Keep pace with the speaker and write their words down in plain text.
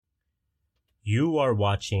You are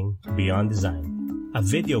watching Beyond Design, a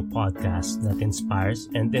video podcast that inspires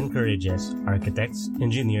and encourages architects,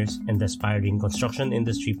 engineers, and aspiring construction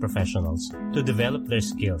industry professionals to develop their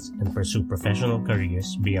skills and pursue professional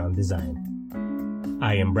careers beyond design.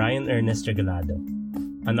 I am Brian Ernest Regalado,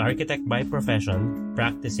 an architect by profession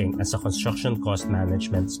practicing as a construction cost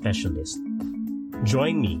management specialist.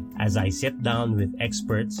 Join me as I sit down with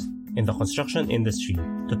experts in the construction industry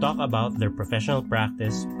to talk about their professional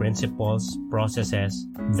practice, principles, processes,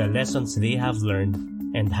 the lessons they have learned,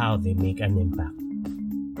 and how they make an impact.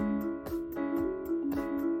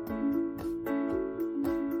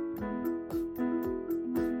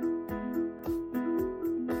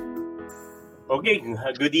 Okay,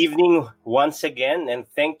 good evening once again, and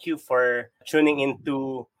thank you for tuning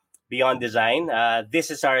into Beyond Design. This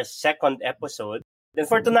is our second episode. And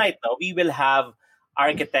for tonight, we will have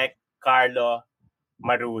architect Carlo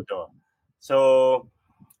Marudo. So,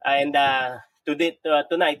 and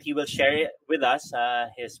tonight he will share with us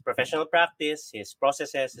his professional practice, his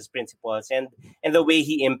processes, his principles, and the way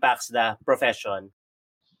he impacts the profession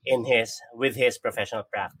with his professional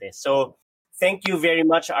practice. So, thank you very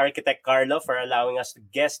much, Architect Carlo, for allowing us to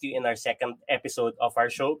guest you in our second episode of our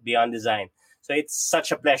show, Beyond Design. So, it's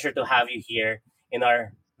such a pleasure to have you here in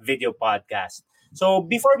our video podcast. So,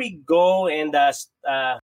 before we go and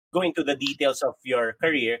go into the details of your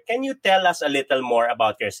career, can you tell us a little more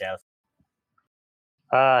about yourself?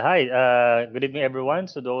 Hi, good evening, everyone.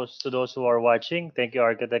 To those who are watching, thank you,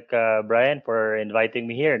 Architect Brian, for inviting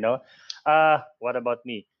me here. What about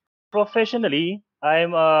me? Professionally,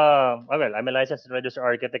 I'm I'm a licensed registered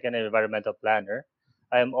architect and environmental planner.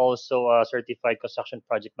 I'm also a certified construction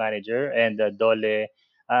project manager and a DOLE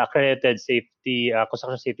accredited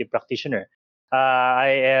construction safety practitioner.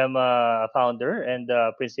 I am a founder and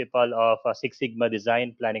principal of Cigma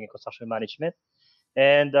Design, Planning, and Construction Management.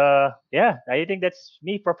 And I think that's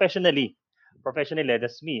me professionally. Professionally,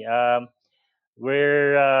 that's me.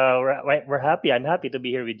 We're happy. I'm happy to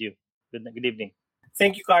be here with you. Good evening.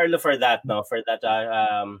 Thank you, Carlo, for that.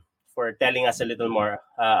 For telling us a little more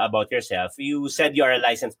about yourself. You said you are a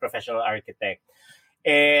licensed professional architect,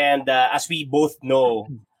 and as we both know,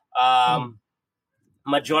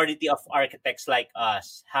 majority of architects like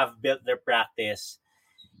us have built their practice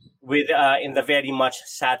with in the very much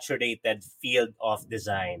saturated field of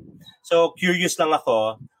design. So curious lang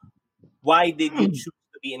ako, why did you choose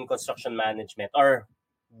to be in construction management, or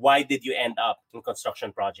why did you end up in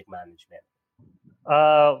construction project management?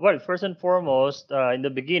 Well, first and foremost, in the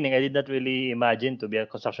beginning, I did not really imagine to be a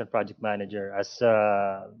construction project manager as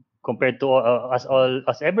compared to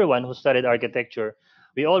as everyone who studied architecture.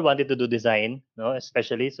 We all wanted to do design, no?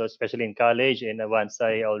 Especially in college and once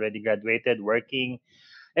I already graduated, working.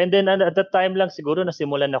 And then at that time lang siguro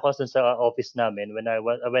nasimulan ako sa office namin when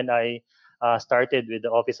I started with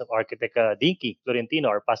the office of architect Dinky Florentino,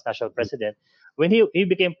 our past national president. When he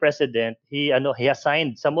became president, he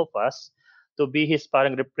assigned some of us to be his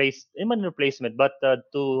parang replacement, but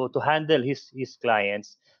to handle his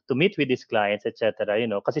clients, to meet with his clients, etc.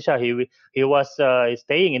 Kasi siya he was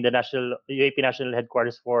staying in the national UAP national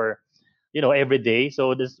headquarters for every day.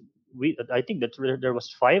 So I think that there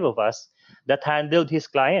was 5 of us that handled his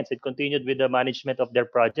clients and continued with the management of their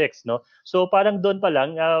projects. No, so parang doon pa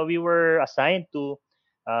lang we were assigned to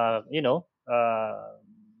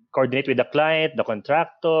coordinate with the client, the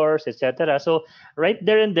contractors, etc. So right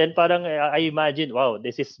there and then, parang I imagine, wow,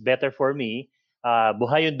 this is better for me.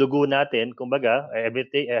 Buhay yung dugo natin, kumbaga,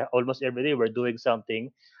 almost every day we're doing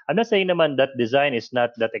something. I'm not saying naman that design is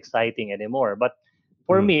not that exciting anymore, but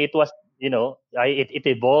for me, it was, it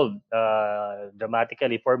evolved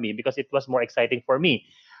dramatically for me because it was more exciting for me.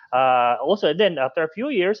 Also, then after a few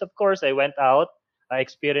years, of course, I went out, I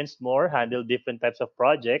experienced more, handled different types of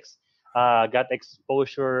projects. Got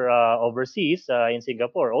exposure overseas in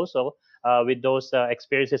Singapore also with those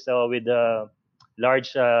experiences with a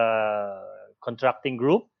large contracting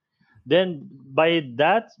group. Then by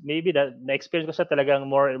that, maybe the experience ko sa talagang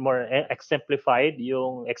more exemplified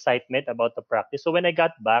yung excitement about the practice. So when I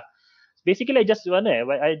got back, basically I just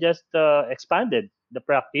expanded the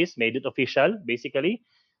practice, made it official, basically.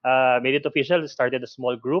 Made it official, started a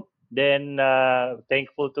small group. Then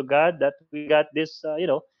thankful to God that we got this,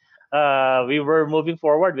 we were moving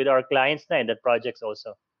forward with our clients na in that projects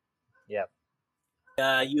also. Yeah.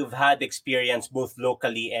 You've had experience both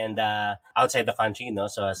locally and outside the country,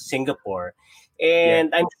 so Singapore, and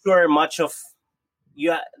yeah. I'm sure much of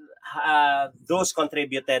you those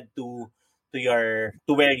contributed to where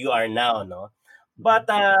you are now, no. But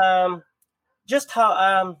just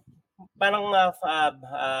how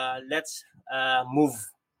let's move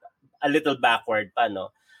a little backward, pa, no.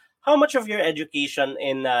 how much of your education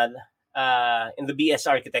in the BS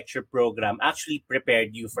architecture program actually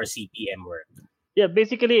prepared you for CPM work? Yeah,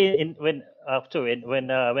 basically, in when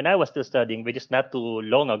when I was still studying, which is not too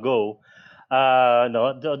long ago,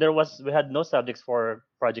 no, there was we had no subjects for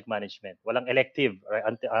project management. Walang elective, right?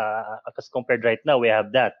 As compared right now, we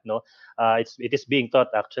have that. No, it is being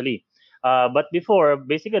taught actually. But before,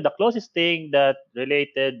 basically, the closest thing that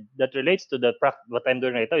relates to what I'm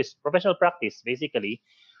doing right now is professional practice, basically.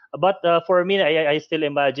 But for me, I still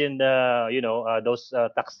imagine those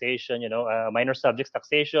taxation, minor subjects,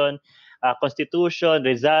 taxation, constitution,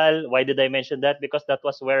 Rizal. Why did I mention that? Because that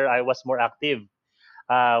was where I was more active.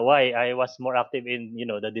 Why I was more active in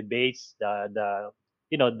the debates, the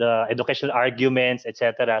educational arguments,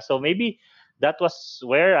 etc. So maybe that was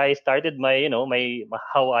where I started my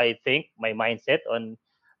how I think, my mindset on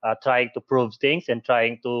trying to prove things and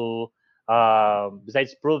trying to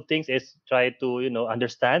besides prove things is try to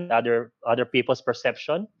understand other people's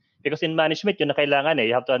perception, because in management yun na kailangan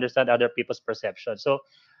you have to understand other people's perception. So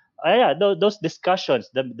yeah, those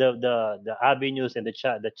discussions, the avenues and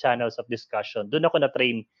the channels of discussion, doon ako na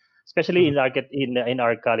train, especially in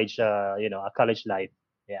our college, college life.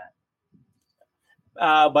 Yeah.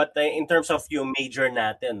 But in terms of yung major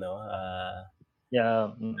natin, no,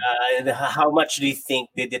 Yeah. how much do you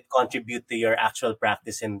think did it contribute to your actual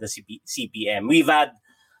practice in the CPM? We've had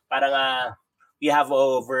parang we have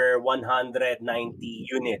over 190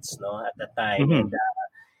 units, no, at the time, Mm-hmm.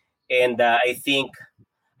 and I think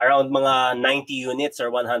around mga 90 units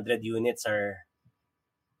or 100 units are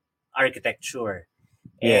architecture,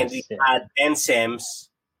 and we Yes. Yeah. had 10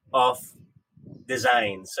 sems of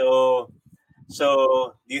design. So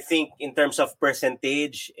do you think in terms of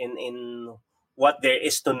percentage in what there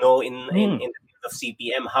is to know in the field of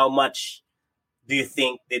CPM, how much do you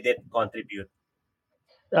think did it contribute?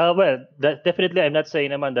 Well, definitely, I'm not saying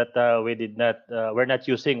naman that we're not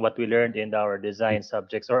using what we learned in our design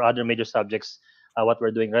subjects or other major subjects, what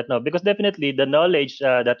we're doing right now. Because definitely, the knowledge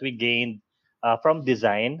that we gained from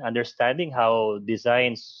design, understanding how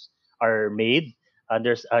designs are made,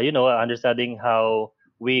 understanding how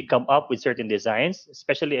we come up with certain designs,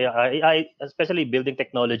 especially especially building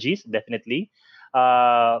technologies, definitely.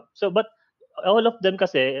 But all of them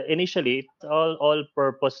kasi initially it's all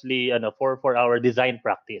purposely for our design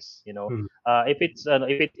practice, Hmm. If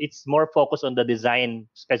it's more focused on the design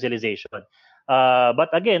specialization,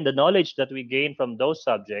 but again the knowledge that we gain from those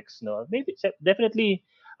subjects, maybe definitely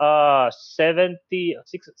 70%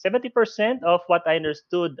 of what I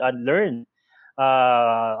understood and learned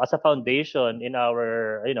as a foundation in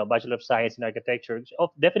our Bachelor of Science in Architecture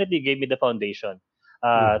definitely gave me the foundation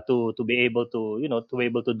Hmm. to be able to to be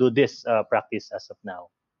able to do this practice as of now.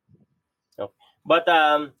 So, but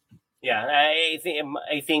yeah, I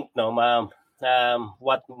think no,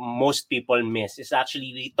 what most people miss is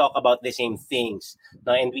actually we talk about the same things,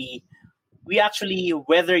 no, and we actually,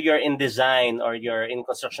 whether you're in design or you're in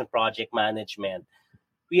construction project management,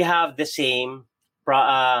 we have the same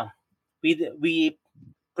we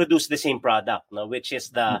produce the same product, no, which is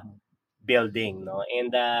the Mhm. building, no,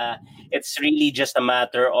 and it's really just a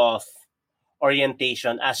matter of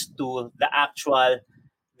orientation as to the actual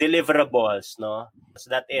deliverables, no,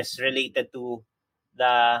 that is related to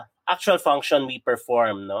the actual function we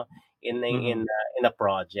perform, no, Mhm. in a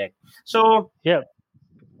project. So Yeah.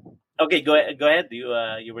 okay, go ahead. You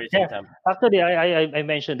were saying Yeah, something. actually, I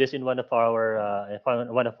mentioned this in one of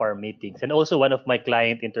our meetings and also one of my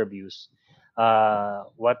client interviews.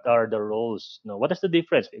 What are the roles? What is the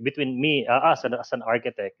difference between me, us, as an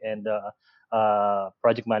architect and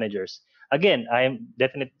project managers? Again, I am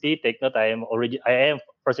definitely take note. I am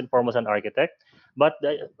first and foremost an architect, but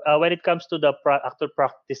when it comes to the actual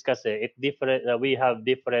practice, kasi it different. We have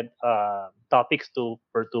different topics to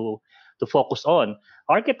focus on.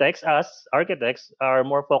 Architects are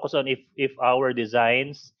more focused on if our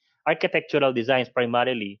designs, architectural designs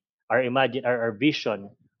primarily, our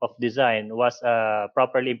vision of design was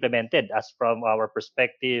properly implemented as from our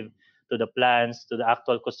perspective to the plans to the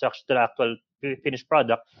actual construction to the actual finished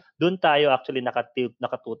product. Dun tayo actually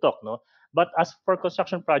nakatutok, no. But as for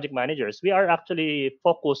construction project managers, we are actually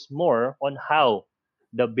focused more on how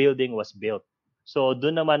the building was built. So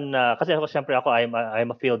doon naman kasi ako syempre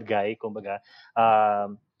I'm a field guy kumbaga.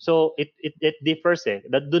 So it differs eh.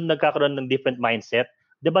 Doon nagkakaroon ng different mindset.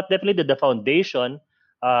 But definitely the foundation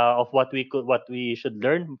of what we should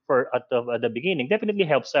learn at the beginning definitely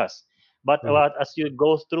helps us. But Mhm. as you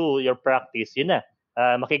go through your practice, yun na.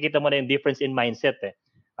 Makikita mo na yung difference in mindset eh,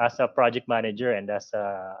 as a project manager and as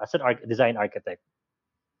an design architect.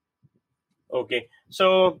 Okay,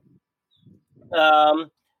 so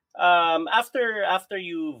um, After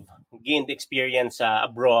you've gained experience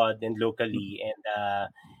abroad and locally,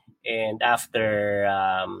 and after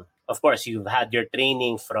of course you've had your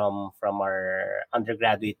training from our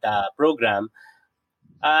undergraduate program,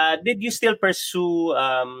 did you still pursue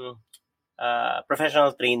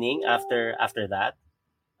professional training after that,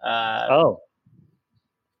 uh, Oh,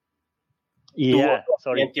 to yeah.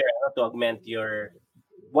 Sorry. augment your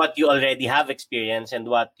what you already have experienced and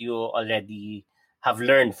what you already have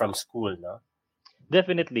learned from school, no?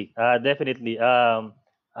 Definitely, definitely.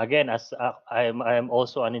 Again, as I'm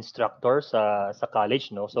also an instructor sa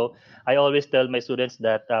college, no. So I always tell my students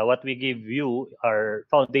that what we give you are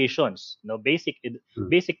foundations, no, Mm.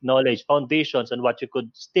 basic knowledge, foundations, and what you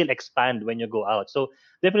could still expand when you go out. So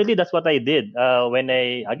definitely, that's what I did. When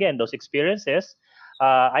I again those experiences,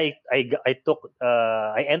 I took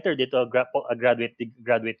I entered into a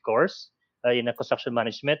graduate course in a construction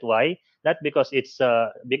management. Why? Not because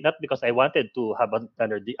not because I wanted to have a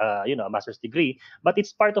master's degree, but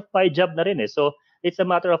it's part of my job na rin eh. So it's a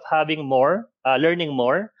matter of having more, learning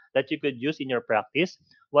more that you could use in your practice.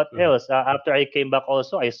 What Mhm. else? After I came back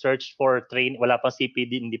also, I searched for wala pang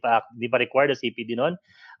CPD, hindi pa required a CPD noon.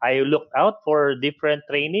 I looked out for different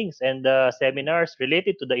trainings and seminars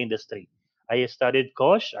related to the industry. I studied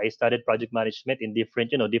COSH, I studied project management in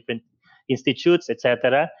different institutes,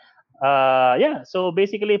 etc. Yeah, so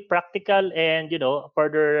basically practical and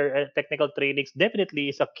further technical trainings definitely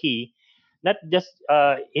is a key. Not just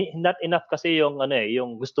not enough kasi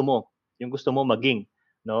yung gusto mo maging,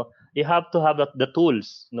 no. You have to have the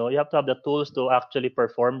tools, no. You have to have the tools to actually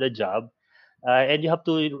perform the job, and you have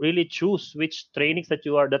to really choose which trainings that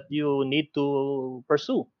you need to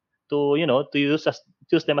pursue to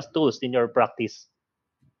use them as tools in your practice.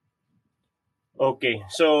 Okay,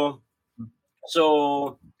 so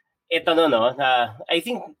ito no, I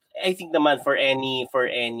think naman for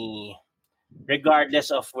any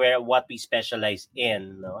regardless of what we specialize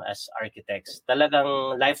in, no, as architects,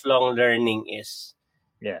 talagang lifelong learning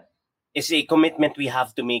Yeah. is a commitment we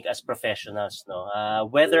have to make as professionals, no,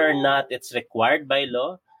 whether or not it's required by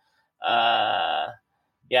law. Uh,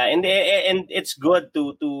 yeah, and it's good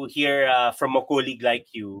to hear from a colleague like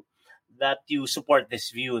you that you support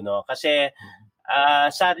this view, no, kasi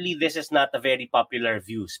sadly this is not a very popular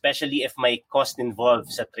view, especially if may cost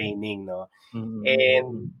involved sa training, no. And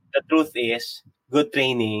Mm-hmm. the truth is, good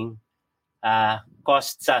training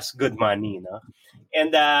costs us good money, no.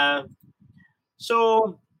 And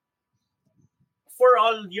so for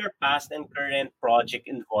all your past and current project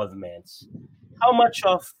involvements, how much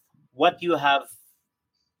of what you have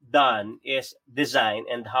done is design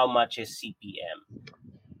and how much is CPM?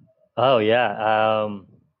 Oh yeah.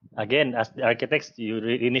 Again, as the architects, you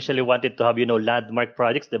initially wanted to have landmark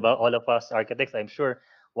projects, diba? All of us architects, I'm sure,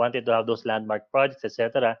 wanted to have those landmark projects,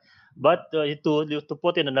 etc. But to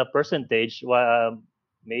put in a percentage,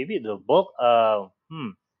 maybe the bulk,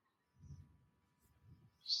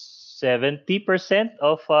 70%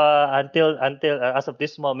 of until as of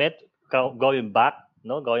this moment, going back,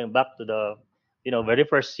 no, going back to the very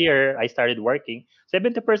first year I started working.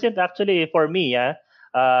 70% actually for me, yeah.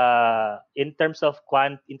 In terms of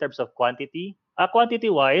quantity, quantity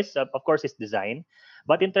wise, of course, it's design,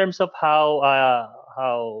 but in terms of how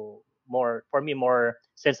more for me, more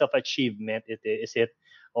sense of achievement, is it,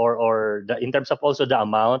 or in terms of also the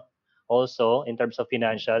amount, also in terms of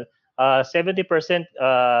financial, 70%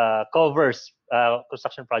 covers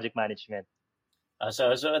construction project management.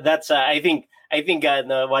 So that's I think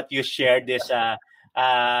no, what you shared is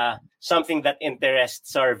something that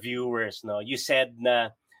interests our viewers. No, you said na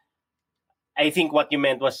I think what you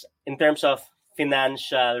meant was in terms of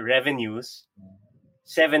financial revenues,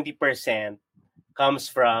 70% comes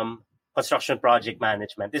from construction project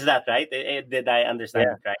management. Is that right? Did I understand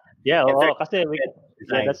Yeah. it right? Yeah, And oo, 30% kasi yeah,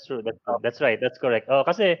 design. that's true. That's true. That's right. That's correct. Oh,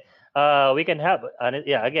 kasi we can have,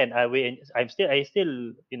 yeah, again, I still,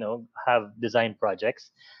 have design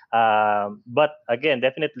projects. But again,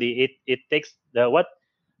 definitely it takes what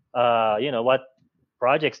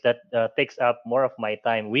projects that takes up more of my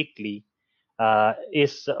time weekly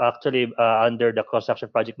is actually under the construction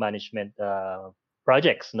project management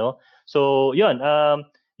projects, no. So yun,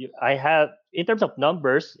 I have, in terms of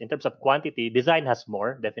numbers, in terms of quantity, design has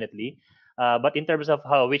more definitely, but in terms of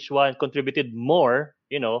how which one contributed more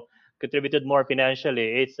financially,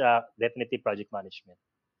 it's definitely project management.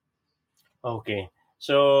 Okay.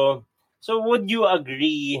 So would you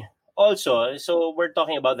agree also, so we're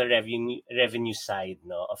talking about the revenue side,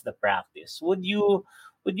 no, of the practice. Would you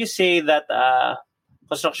say that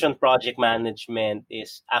construction project management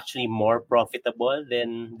is actually more profitable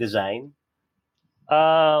than design?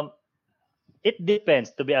 um It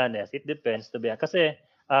depends, to be honest. It depends, to be honest. Kasi,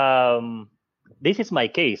 this is my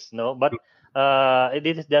case, no? But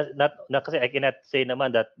this is not kasi I cannot say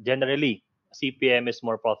naman that generally CPM is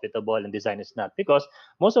more profitable and design is not, because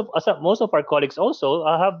most of our colleagues also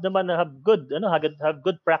have good have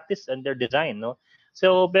good practice in their design, no?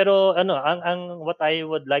 So pero ang what I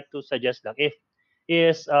would like to suggest lang, if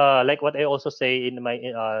is like what I also say in my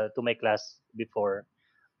to my class before,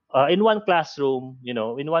 in one classroom,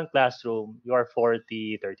 you are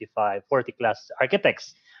 40, 35, 40 class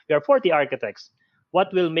architects. You are 40 architects.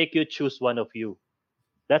 What will make you choose one of you?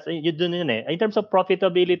 That's you dun yun eh. In terms of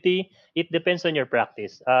profitability, it depends on your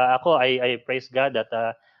practice. Ako, I praise God that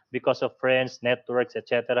because of friends, networks,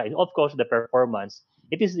 etc., and of course the performance,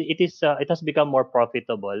 it has become more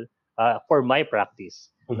profitable for my practice.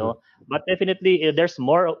 Mhm. No, but definitely there's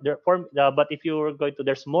more there for. But if you're going to,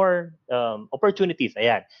 there's more opportunities.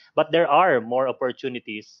 Ayan. But there are more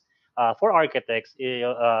opportunities for architects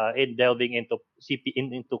in delving into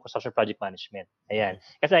into construction project management. Ayan.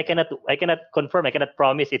 Kasi I cannot confirm, I cannot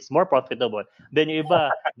promise it's more profitable. Then yung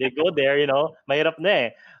iba, they go there, mahirap na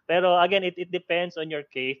eh. Pero again, it depends on your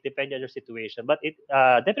case, depends on your situation. But it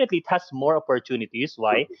definitely it has more opportunities.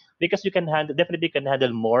 Why? Because definitely can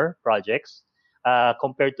handle more projects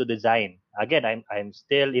compared to design. Again, I'm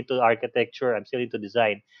still into architecture, I'm still into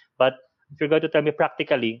design. But if you're going to tell me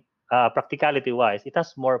practicality wise, it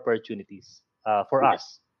has more opportunities for Yeah.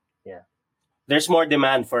 us. Yeah. There's more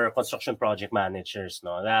demand for construction project managers,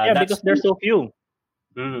 no? Yeah, That's because there's so few.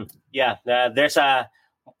 yeah. There's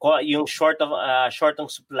yung short ng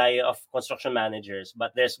supply of construction managers,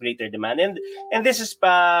 but there's greater demand, and this is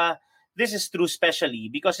true, especially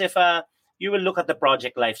because if you will look at the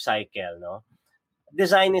project life cycle, no,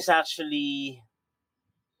 design is actually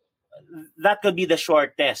that could be the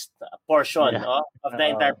shortest portion Yeah. of the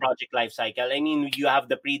entire project life cycle. I mean, you have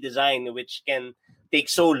the pre-design, which can take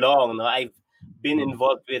so long. No, I've been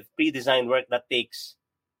involved with pre-design work that takes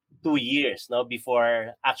 2 years, no,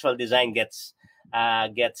 before actual design gets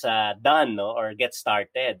done, no, or gets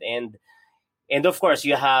started, and of course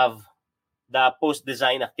you have the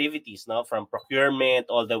post-design activities, no, from procurement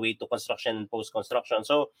all the way to construction and post-construction.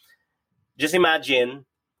 So just imagine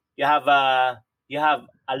you have a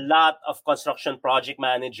lot of construction project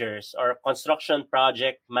managers or construction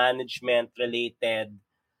project management related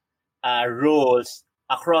roles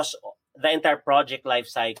across the entire project life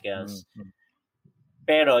cycles.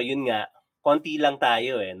 Pero yun nga, konti lang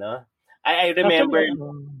tayo eh, no? I Actually, remember.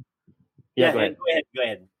 yeah, Yeah, go yeah, ahead. go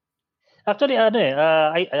ahead. Actually,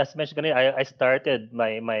 I as mentioned kanina, I started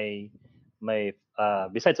my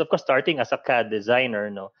besides of course starting as a CAD designer,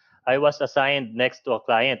 no, I was assigned next to a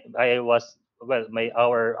client. I was well, my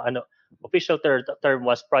our official term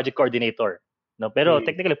was project coordinator, no, pero Mm,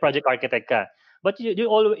 technically project architect ka. But you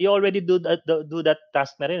already do that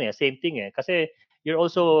task na rin eh, same thing eh, kasi you're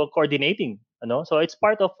also coordinating, so it's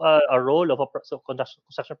part of a role of a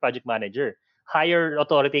construction project manager. Higher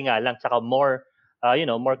authority nga lang, saka more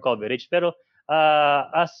more coverage. Pero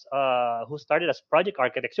as who started as project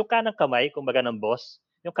architects, yung kanang kamay, kumbaga ng boss,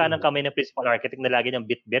 yung kanang mm, kamay ng principal architect na lagi niyang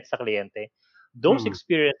bit-bit sa kliyente, those mm,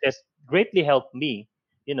 experiences greatly helped me,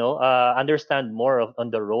 understand more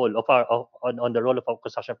on the role on the role of a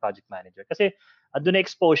construction project manager. Kasi andun na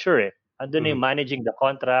exposure eh. Andun na mm. yung managing the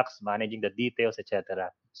contracts, managing the details,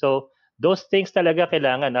 etc. So those things talaga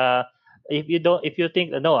kailangan if you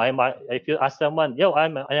think no if you ask someone, yo, I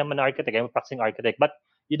am an architect, I'm a practicing architect, but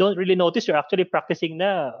you don't really notice you're actually practicing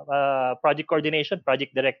na project coordination,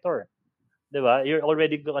 project director, 'di ba? You're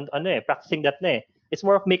already practicing that na eh. It's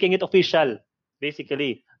more of making it official,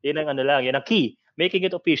 basically. Yun ang yun ang key, making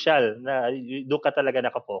it official na doon ka talaga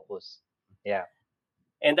nakafocus. Yeah.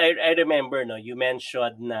 And I remember, no, you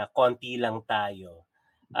mentioned na konti lang tayo.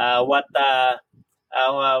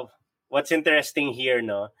 What's interesting here,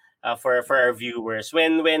 no, for our viewers,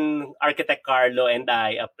 when Architect Carlo and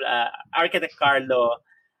Architect Carlo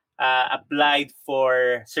applied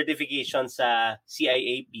for certification sa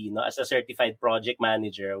CIAP, no, as a certified project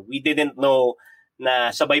manager, we didn't know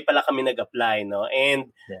na sabay pala kami nag-apply, no,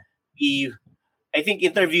 and Yeah. I think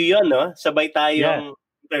interview yon, no, sabay Yeah. tayong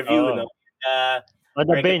interview, no. On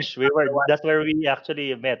the Architect bench, that's where we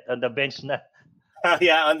actually met, on the bench na.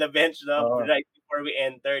 yeah, on the bench, no, Oo. right before we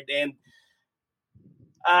entered, and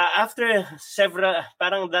after several,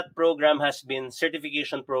 parang that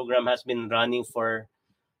certification program has been running for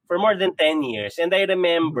more than 10 years, and I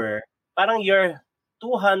remember parang you're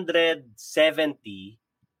 270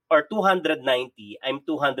 or 290, I'm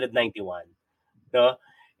 291, no,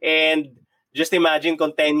 and just imagine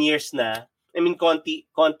kung 10 years na, I mean konti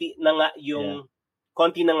na nga yung Yeah.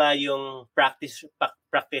 konti na nga yung practice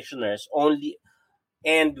practitioners only,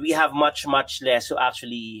 and we have much less who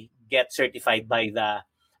actually get certified by the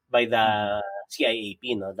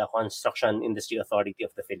CIAP, no, the Construction Industry Authority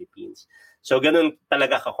of the Philippines. So ganun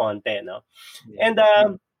talaga kakonte, no. And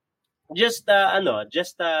just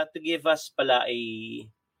to give us pala an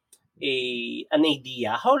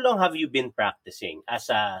idea, how long have you been practicing as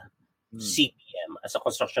a CPM, as a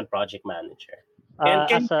construction project manager? And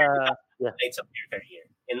can you share with us the highlights of your career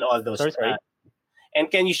in all those? Sorry. And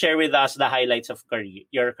can you share with us the highlights of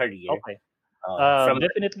your career? Okay. From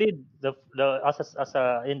Definitely the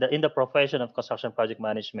in the profession of construction project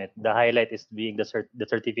management, the highlight is being the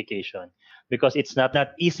certification, because it's not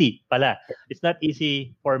easy pala. It's not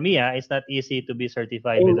easy for me. It's not easy to be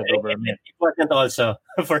certified with the government. It wasn't also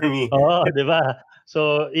for me. Oh, di ba?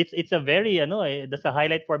 So it's a very that's a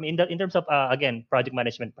highlight for me in terms of again project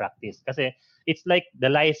management practice, kasi it's like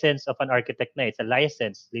the license of an architect na. It's a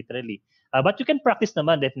license literally. But you can practice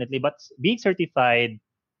naman definitely, but being certified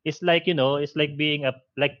is like it's like being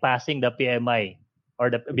like passing the PMI or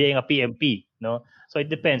being a PMP, no? So it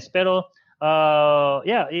depends. Pero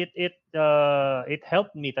yeah, it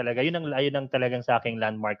helped me talaga. Yun ang talagang sa aking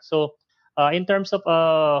landmark. So in terms of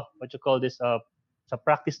what you call this sa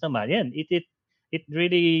practice naman, yan, it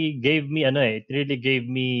really gave me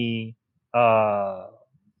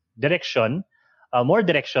direction, more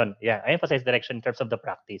direction. Yeah, I emphasize direction in terms of the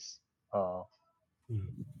practice.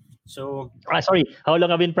 So sorry, how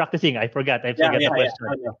long I've been practicing? I forgot the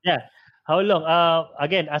question. Yeah. How long?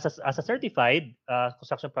 Again, as a certified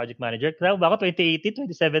construction project manager, kaya ba ako 2018,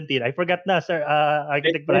 2017? I forgot na, sir.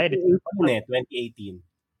 Architect Brian. 2018.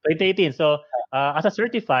 2018. So, as a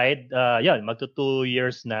certified, magto 2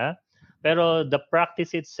 years na. Pero the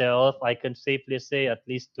practice itself, I can safely say at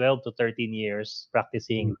least 12 to 13 years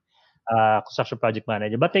practicing construction project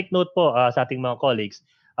manager. But take note po sa ating mga colleagues,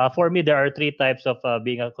 for me, there are 3 types of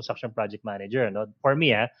being a construction project manager. No? For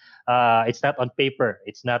me, it's not on paper.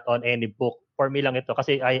 It's not on any book. For me lang ito.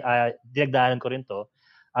 Kasi dinagdaanan ko rin to.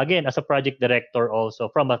 Again, as a project director also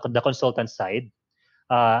from the consultant side.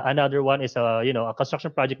 Another one is a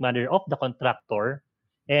construction project manager of the contractor,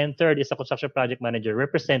 and third is a construction project manager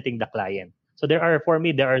representing the client. So for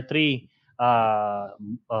me there are 3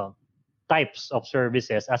 types of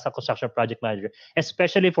services as a construction project manager,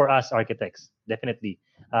 especially for us architects. Definitely,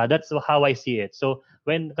 that's how I see it. So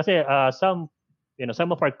kasi some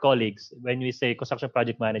of our colleagues, when we say construction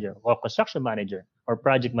project manager or construction manager or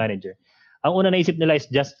project manager, ang una naisip nila is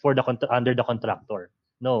just for under the contractor.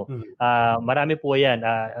 No, marami po yan.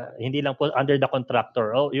 Hindi lang po under the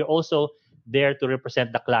contractor. You're also there to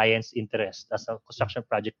represent the client's interest as a construction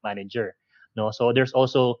project manager. No, so there's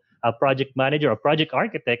also a project manager or project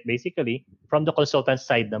architect, basically from the consultant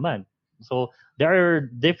side naman. So there are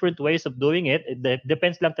different ways of doing it. It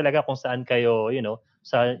depends lang talaga kung saan kayo,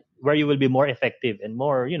 where you will be more effective and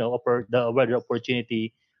more, where the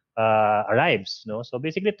opportunity arrives. No, so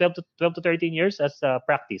basically 12 to 13 years as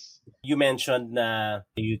practice. You mentioned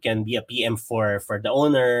you can be a PM for the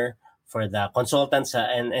owner, for the consultants,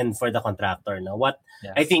 and for the contractor. No,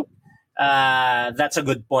 I think that's a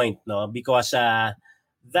good point. No, because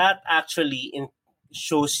that actually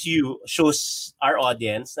shows our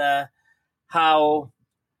audience how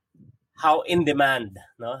in demand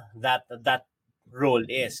that role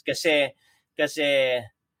is. Kasi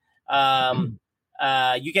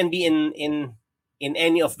you can be in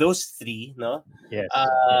any of those 3, no? Yes.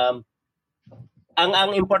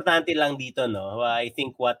 Ang importante lang dito, no, I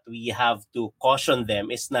think what we have to caution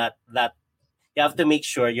them is not that you have to make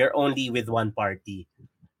sure you're only with one party.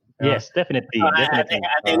 Yes, definitely. At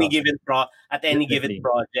any given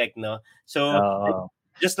project, no. So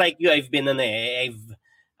just like you, I've been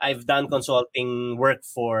I've done consulting work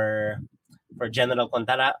for general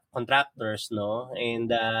contractors, no,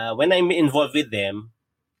 and when I'm involved with them,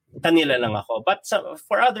 kanila lang ako. But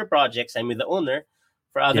for other projects, I'm with the owner.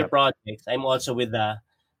 For other projects, I'm also with the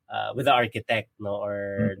architect, no,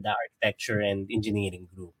 or the architecture and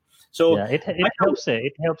engineering group. So it helps.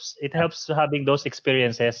 It helps having those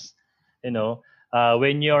experiences.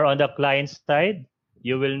 When you're on the client side,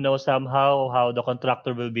 you will know somehow how the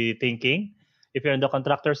contractor will be thinking. If you're on the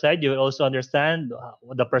contractor side, you will also understand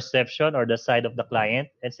the perception or the side of the client,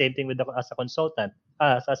 and same thing as a consultant.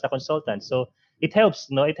 So it helps.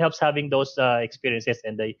 It helps having those experiences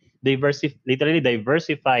and the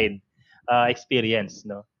diversified experience.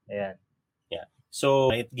 No, yeah.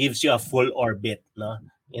 So it gives you a full orbit, no,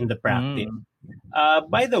 in the practice.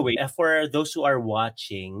 By the way, for those who are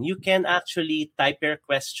watching, you can actually type your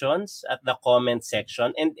questions at the comment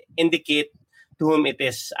section and indicate to whom it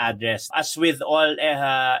is addressed. As with all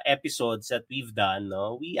episodes that we've done,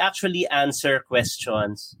 no, we actually answer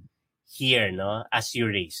questions here, no, as you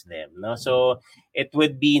raise them, no. So it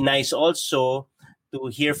would be nice also to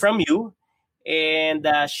hear from you and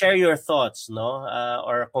share your thoughts, no,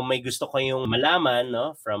 or kung may gusto kayong malaman,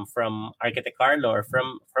 no, from Architect Carlo or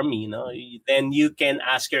from me, no, then you can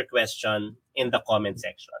ask your question in the comment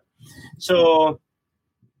section. So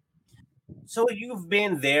you've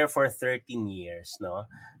been there for 13 years, no?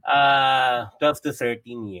 12 to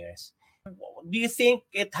 13 years. Do you think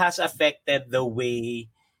it has affected the way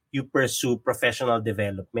you pursue professional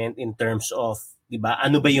development in terms of, di ba,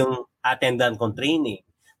 ano ba yung attendan kong training?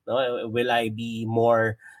 No? Will I be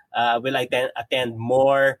more, will I attend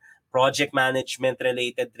more project management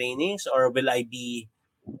related trainings, or will I be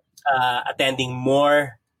attending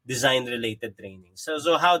more design related trainings?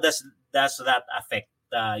 So how does that affect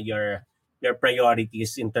your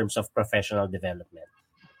priorities in terms of professional development?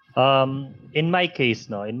 In my case,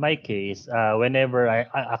 no, whenever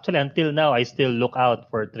actually until now, I still look out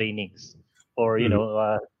for trainings, or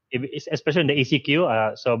especially in the ECQ,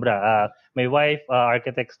 sobra. My wife,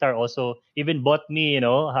 Architect Star, also even bought me,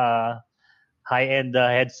 high-end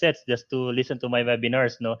headsets just to listen to my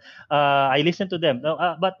webinars. No, I listen to them. No,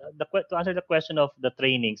 but to answer the question of the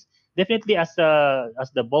trainings, definitely as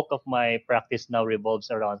the bulk of my practice now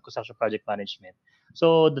revolves around construction project management.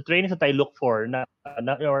 So the trainings that I look for now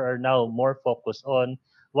are now more focused on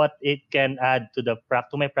what it can add to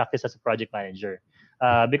to my practice as a project manager.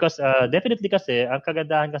 Because definitely kasi ang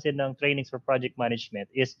kagandahan kasi ng trainings for project management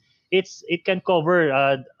is it can cover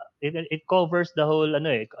it covers the whole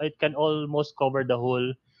it can almost cover the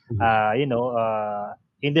whole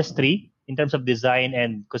industry in terms of design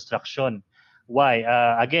and construction. Why?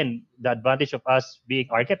 Again, the advantage of us being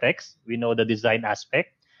architects, we know the design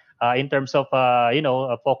aspect. In terms of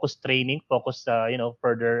focused training, focused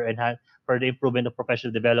further improvement of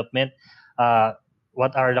professional development.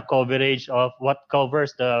 What are the coverage of what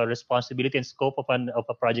covers the responsibility and scope of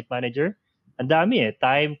a project manager? Ang dami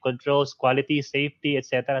time, controls, quality, safety,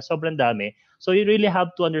 etc. Sobrang dami. So you really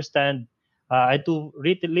have to understand and to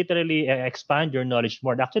literally expand your knowledge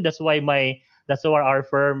more. Actually, that's why our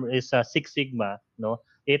firm is Six Sigma. No,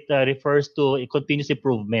 it refers to a continuous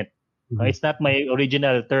improvement. It's not my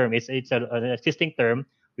original term. It's an existing term.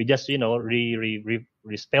 We just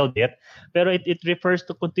respelled it. Pero it refers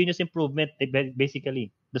to continuous improvement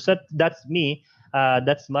basically. That's me.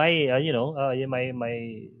 That's my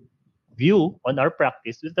my view on our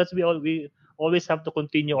practice. That's we always have to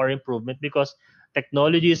continue our improvement because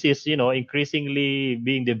technologies is increasingly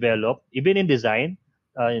being developed even in design.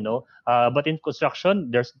 But in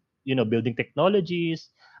construction there's building technologies,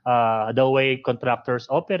 the way contractors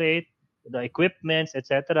operate, the equipments,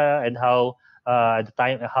 etc., and how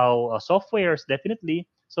softwares definitely.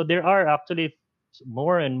 So there are actually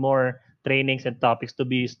more and more trainings and topics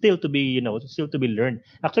still to be learned.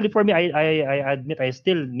 Actually, for me, I admit I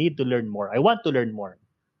still need to learn more. I want to learn more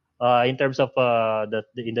in terms of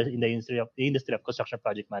in the industry of construction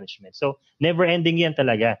project management. So never ending yan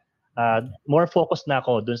talaga. More focused na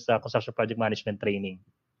ako dun sa construction project management training.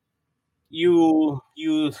 You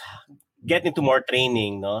get into more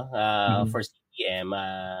training, no, for CPM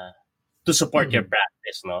to support your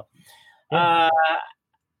practice, no. Yeah.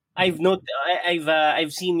 I've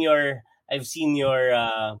seen your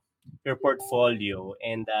portfolio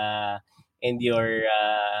and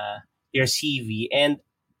your CV, and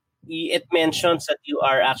it mentions that you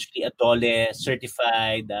are actually a DOLE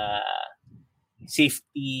certified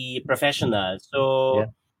safety professional.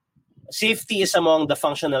 So safety is among the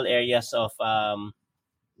functional areas of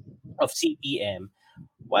CPM.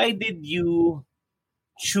 Why did you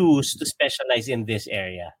choose to specialize in this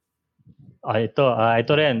area?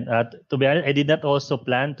 Ito rin. To be honest, I did not also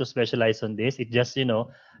plan to specialize on this. It just,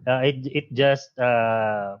 it just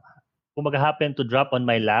kumaga happened to drop on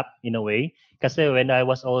my lap in a way. Kasi when I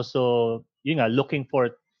was also, looking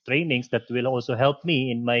for trainings that will also help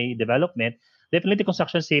me in my development, definitely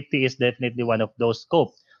construction safety is definitely one of those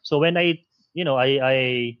scope. So when I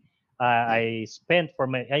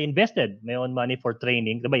invested my own money for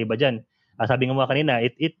training, diba iba dyan? Sabi nga mga kanina,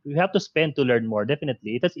 you have to spend to learn more.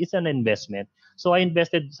 Definitely, it's an investment. So I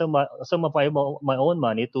invested some of my own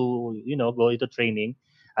money to go into training.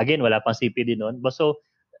 Again, wala pang CPD noon. But so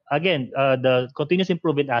again, the continuous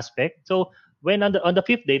improvement aspect. So when on the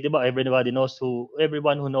fifth day, diba,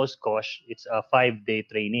 everyone who knows COSH, it's a 5-day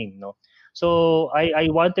training, no. So I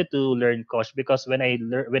wanted to learn COSH because when I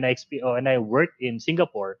worked in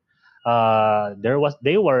Singapore,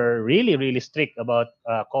 they were really strict about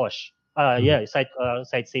COSH.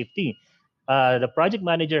 Site safety. The project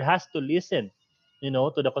manager has to listen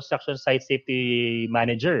to the construction site safety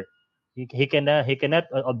manager. He cannot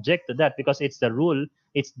object to that because it's the rule.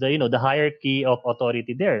 It's the hierarchy of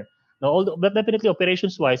authority there. Now, but definitely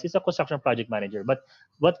operations wise, it's a construction project manager. But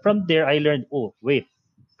from there, I learned, oh wait,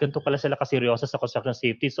 ganito pala sila kaseryoso sa construction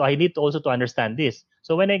safety. So I need to also to understand this.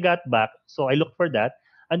 So when I got back, so I looked for that.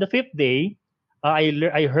 On the fifth day, I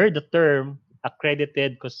heard the term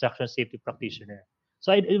accredited construction safety practitioner.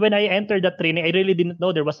 So when I entered that training, I really didn't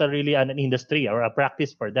know there was really an industry or a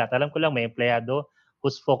practice for that. Alam ko lang may empleyado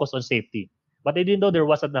who's focused on safety. But I didn't know there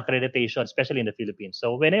was an accreditation, especially in the Philippines.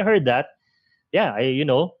 So when I heard that, yeah,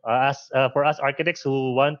 as for us architects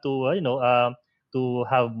who want to, to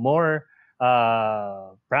have more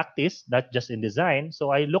practice, not just in design. So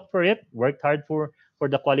I looked for it, worked hard for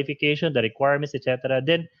the qualification, the requirements, etc.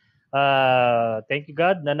 Then, thank you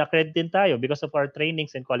God, na na-credit din tayo because of our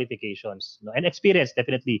trainings and qualifications. No? And experience,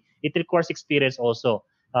 definitely. It requires experience also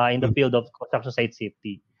in the field of construction site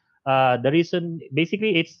safety. The reason,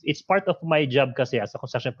 basically, it's part of my job kasi as a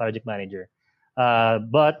construction project manager.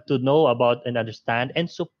 But to know about and understand and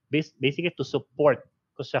basically to support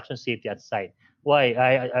construction safety at site. Why?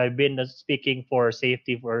 I've been speaking for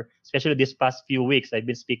safety for, especially this past few weeks, I've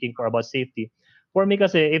been speaking about safety. For me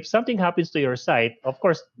kasi, if something happens to your site, of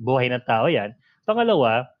course, buhay ng tao yan.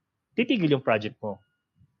 Pangalawa, titigil yung project mo.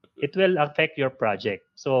 It will affect your project.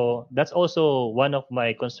 So that's also one of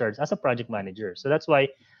my concerns as a project manager. So that's why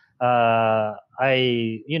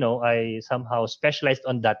I somehow specialized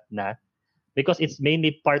on that na because it's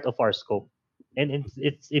mainly part of our scope. And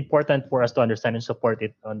it's important for us to understand and support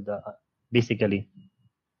it on the basically.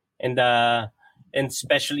 And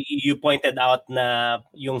especially you pointed out na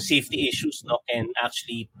yung safety issues can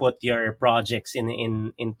actually put your projects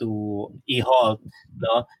into e-halt,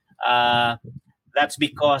 no. That's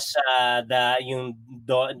because yung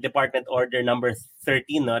Department Order number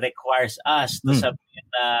 13 requires us to submit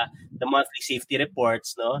the monthly safety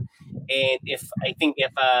reports, no. And if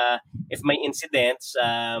my incidents,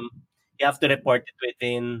 you have to report it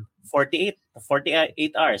within 48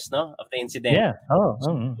 hours, no, of the incident. Yeah.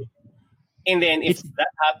 And then if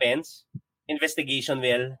that happens, investigation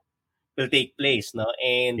will take place, no.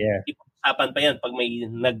 And ipapasapan pa yan pag may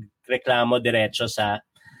nagreklamo diretso sa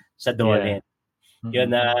DOLE.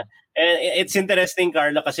 Yun and it's interesting,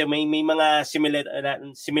 Carlo, kasi may mga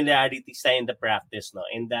similarities in the practice, no.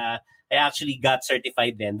 And I actually got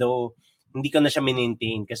certified then, though hindi ko na siya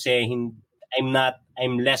maintain kasi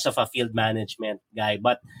I'm less of a field management guy,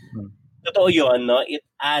 but totoo yun, no. It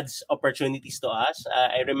adds opportunities to us.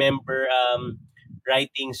 I remember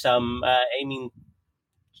writing some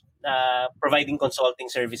providing consulting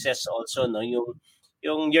services also, no.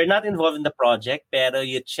 Yung you're not involved in the project pero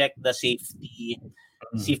you check the safety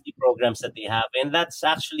programs that they have, and that's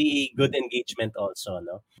actually a good engagement also,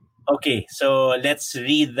 no. Okay, so let's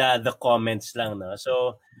read the comments lang, no.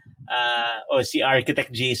 So si Architect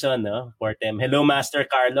Jason, no, Portem. Hello Master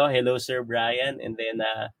Carlo, hello Sir Brian, and then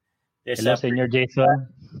there's hello Senior Jason.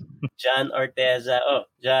 John Orteza.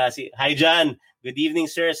 Hi John. Good evening,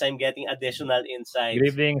 sirs. I'm getting additional insights.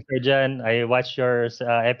 Good evening, Sir John. I watched your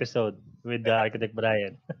episode with Architect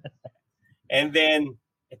Brian. And then,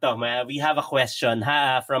 we have a question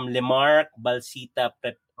from Lemark Balsita.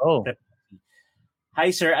 Hi,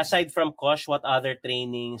 sir. Aside from COSH, what other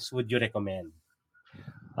trainings would you recommend?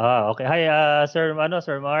 Okay. Hi, Sir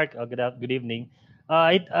Mark. Good evening.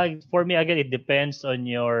 For me, again, it depends on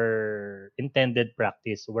your intended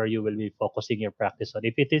practice, where you will be focusing your practice on.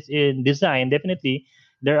 If it is in design, definitely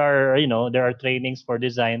there are trainings for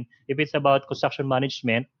design. If it's about construction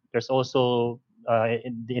management, there's also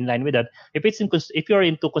in line with that. If you're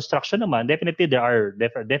into construction naman, definitely there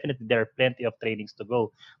are plenty of trainings to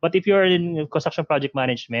go. But if you're in construction project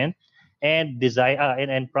management and design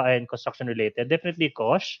and construction related, definitely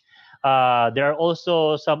COSH. There are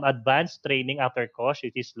also some advanced training after COSH.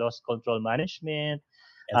 It is loss control management,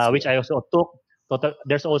 which I also took.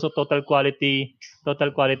 There's also total quality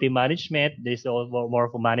management. There's also more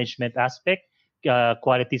of a management aspect.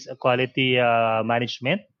 Quality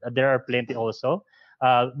management. There are plenty also.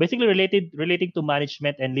 Basically relating to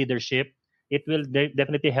management and leadership. It will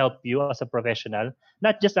definitely help you as a professional,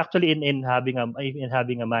 not just actually in having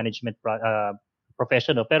a management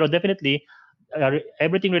professional, pero definitely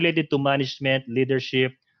everything related to management,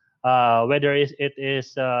 leadership, whether it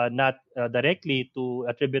is not directly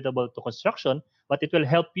attributable to construction, but it will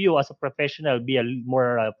help you as a professional be a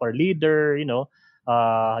more for leader,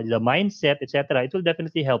 the mindset, etc. It will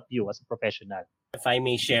definitely help you as a professional. If I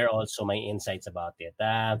may share also my insights about it.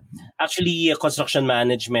 Actually, construction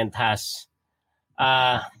management has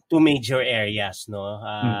two major areas, no.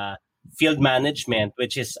 field management,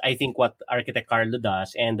 which is I think what Architect Carlo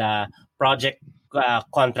does, and project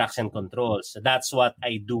contracts and controls. So that's what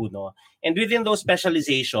I do, no. And within those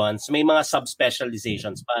specializations, may mga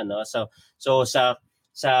subspecializations pa, no. So sa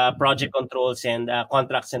project controls and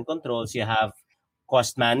contracts and controls, you have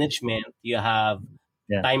cost management, you have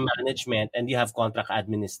Yeah. time management, and you have contract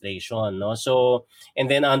administration, no. So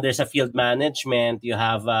and then under sa field management, you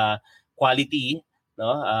have quality,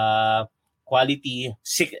 no. Quality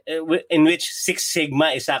in which Six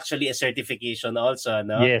Sigma is actually a certification also,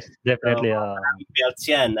 no. Yes, So definitely. belts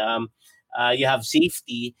yan. You have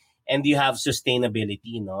safety and you have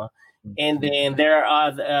sustainability, no. And then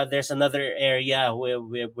there's another area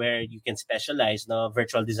where you can specialize, no,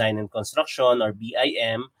 virtual design and construction or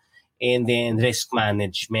BIM, and then risk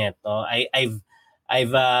management, no. I've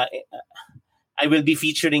I will be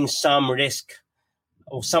featuring some of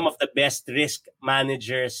the best risk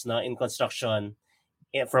managers, no, in construction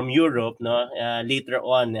from Europe, no, later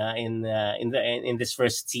on in this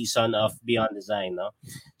first season of Beyond Design, no.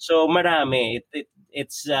 So marami.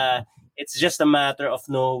 It's just a matter of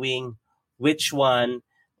knowing which one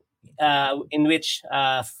in which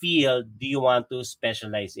field do you want to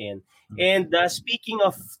specialize in. And speaking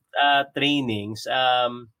of trainings,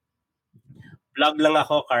 vlog lang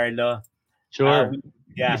ako, Carlo. Sure.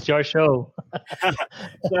 Yeah. It's your show.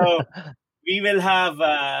 So we will have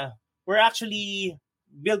we're actually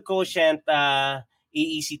Build Quotient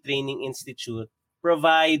AEC Training Institute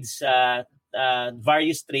provides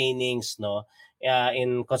various trainings, no,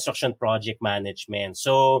 in construction project management.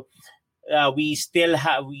 So we still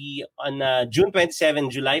have on June 27,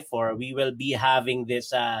 July 4, we will be having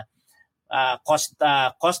this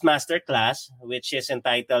cost master class, which is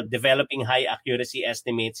entitled Developing High Accuracy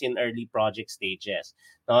Estimates in Early Project Stages,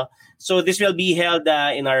 no? So this will be held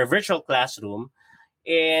in our virtual classroom,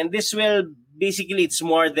 and this will basically, it's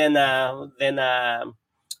more than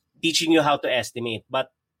teaching you how to estimate,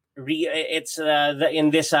 but it's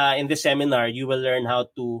in this seminar you will learn how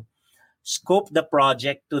to scope the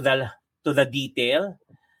project to the detail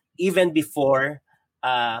even before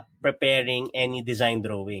preparing any design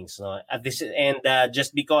drawings, no? At this, and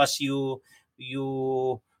just because you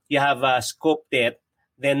have scoped it,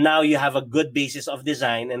 then now you have a good basis of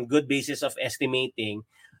design and good basis of estimating,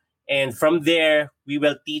 and from there we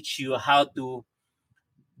will teach you how to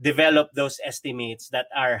develop those estimates that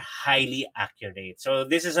are highly accurate. So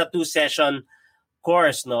this is a 2-session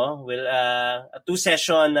course, no? A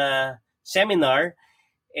 2-session seminar,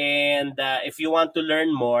 and if you want to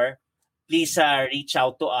learn more, please reach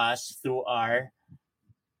out to us through our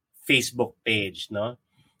Facebook page, no?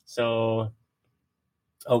 So,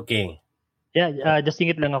 okay. Yeah, just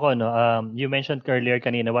singit lang ako, no. You mentioned earlier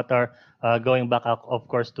kanina what are going back of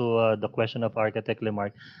course to the question of Architect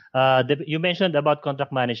Lemark. You mentioned about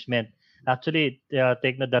contract management. Actually,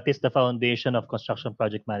 take note that is the foundation of construction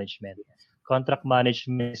project management. Contract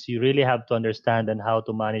management is you really have to understand and how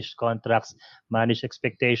to manage contracts, manage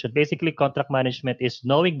expectation. Basically, contract management is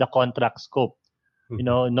knowing the contract scope,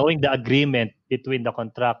 knowing the agreement between the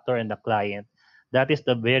contractor and the client. That is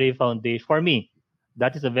the very foundation for me.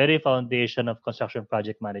 That is the very foundation of construction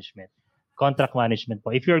project management. Contract management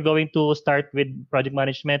po. If you're going to start with project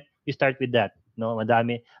management, you start with that. No,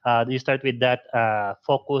 madami. You start with that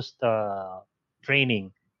focused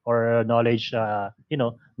training or knowledge.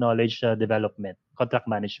 Knowledge development, contract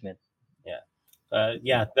management. Yeah.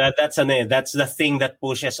 That's the thing that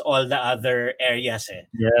pushes all the other areas.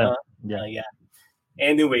 Yeah. Yeah.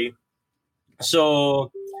 Anyway,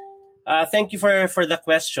 so. Thank you for the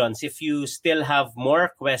questions. If you still have more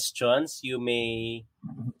questions, you may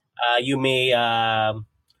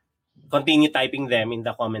continue typing them in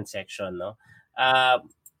the comment section. No,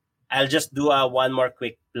 I'll just do one more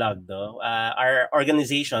quick plug though. Our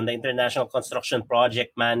organization, the International Construction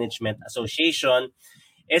Project Management Association,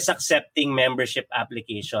 is accepting membership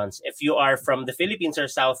applications. If you are from the Philippines or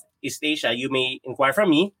Southeast Asia, you may inquire from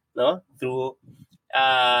me, no, through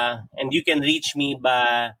and you can reach me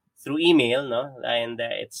through email, no? And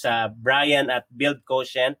it's Brian at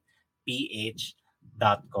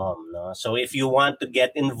buildquotientph.com, no? So if you want to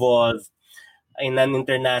get involved in an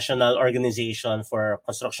international organization for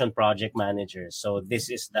construction project managers, so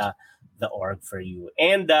this is the org for you.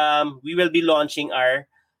 And we will be launching our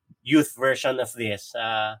youth version of this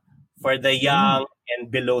for the young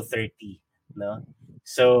and below 30, no?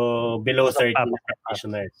 So below 30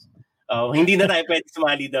 practitioners. Hindi na tayo pwede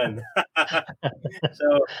sumali doon.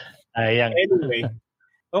 So, anyway,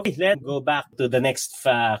 okay, let's go back to the next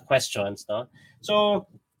questions. No?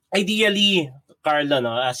 So, ideally, Carlo,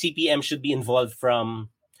 CPM should be involved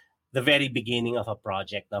from the very beginning of a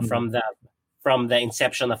project, no? From the from the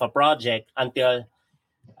inception of a project until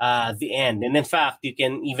the end. And in fact, you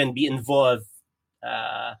can even be involved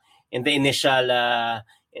in the initial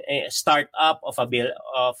startup of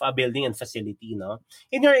a building and facility. No,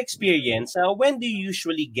 in your experience, when do you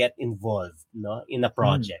usually get involved? No, in a Mm.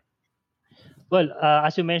 project. Well,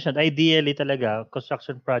 as you mentioned, ideally talaga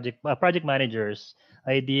construction project managers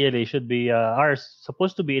ideally should be are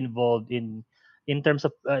supposed to be involved in terms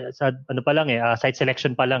of sa ano pa lang site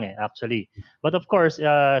selection pa lang actually. But of course,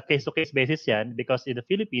 case to case basis 'yan because in the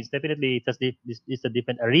Philippines definitely it's a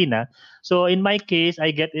different arena. So in my case,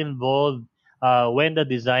 I get involved when the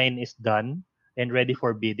design is done and ready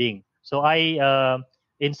for bidding. So I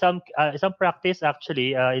in some practice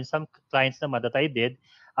actually in some clients naman that I did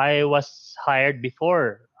I was hired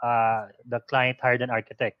before the client hired an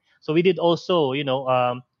architect. So we did also,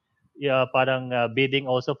 yeah, parang bidding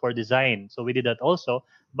also for design. So we did that also.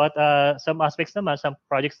 But some aspects naman, some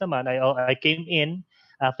projects naman, I came in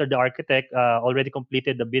after the architect already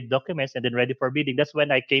completed the bid documents and then ready for bidding. That's when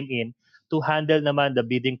I came in to handle naman the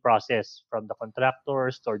bidding process from the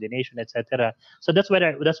contractors, coordination, etc. So that's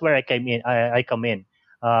where I came in. I come in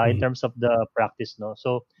Mhm. terms of the practice, no.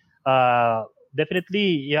 So uh,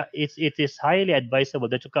 definitely, yeah, it is highly advisable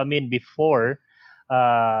that you come in before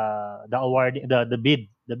the award, the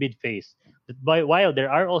bid phase. While there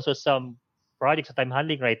are also some projects that I'm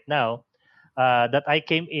handling right now that I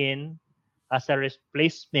came in as a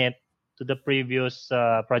replacement to the previous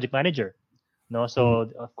project manager. No, Mhm. so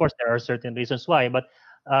of course there are certain reasons why, but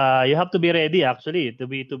you have to be ready actually to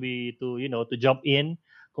jump in,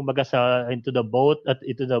 kumbaga into the boat that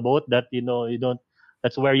you don't.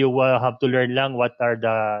 That's where you have to learn lang what are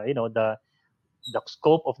the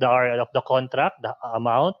scope of the contract, the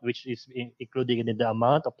amount which is including in the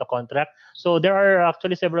amount of the contract. So there are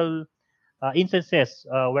actually several instances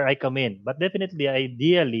where I come in. But definitely,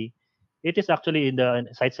 ideally, it is actually in the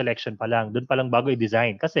site selection pa lang. Doon pa lang bago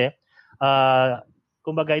i-design. Kasi, uh,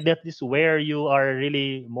 kumbaga, that is where you are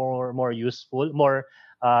really more useful, more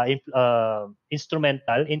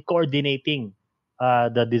instrumental in coordinating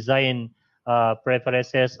the design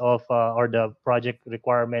preferences of or the project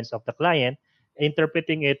requirements of the client,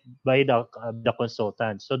 interpreting it by the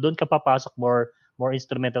consultant. So doon ka papasok more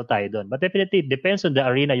instrumental tayo doon. But definitely, it depends on the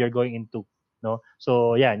arena you're going into. No,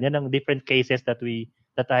 so yeah, yan ang different cases that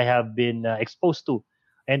I have been exposed to,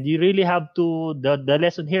 and you really have to the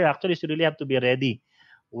lesson here actually is you really have to be ready.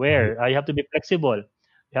 Mhm. Where you have to be flexible,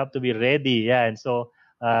 you have to be ready. Yeah, and so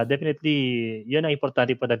definitely, yun ang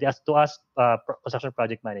importante po natin as to us construction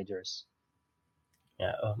project managers.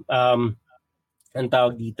 Yeah. Ang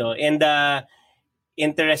tawag dito. And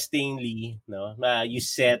interestingly, no, you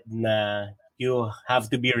said na you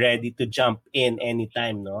have to be ready to jump in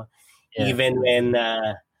anytime, no, Yeah. even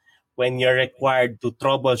when you're required to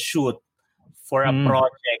troubleshoot for a Mm.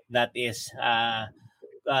 project that is uh,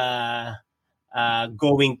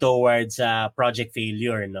 going towards project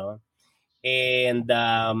failure, no, and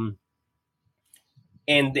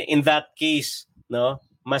in that case, no,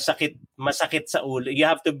 masakit sa ulo. You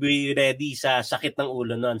have to be ready sa sakit ng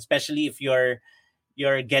ulo nun, especially if you're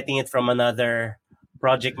getting it from another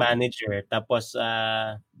project manager tapos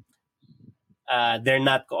they're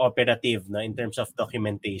not cooperative, no, in terms of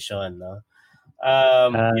documentation, no.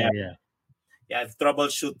 Yeah, Yeah. yeah, I've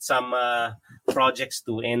troubleshoot some projects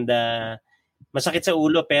too, and masakit sa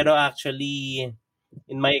ulo, pero actually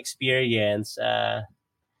in my experience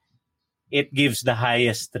it gives the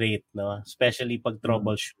highest rate, no, especially pag Mm.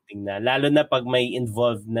 troubleshooting na, lalo na pag may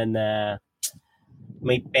involved na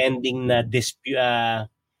may pending na dispute,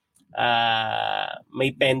 may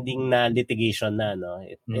pending na litigation na, no,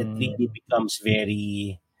 it Mm. really becomes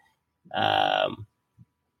very um,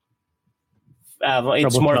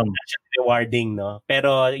 it's more Troublesome. financially rewarding, no,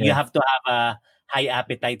 pero you Yeah. have to have a high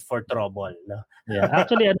appetite for trouble, no. Yeah,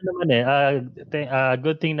 actually, ano naman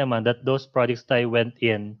good thing naman that those projects that I went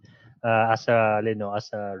in as a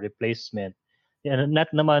replacement. Yeah, not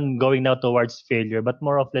naman going now towards failure, but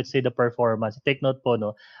more of let's say the performance. Take note po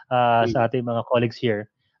no, Mm. sa ating mga colleagues here,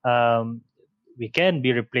 we can be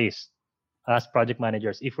replaced as project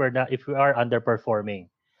managers if we are underperforming.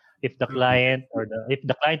 Mm. If the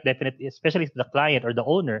client definitely, especially if the client or the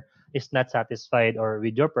owner is not satisfied or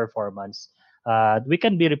with your performance, we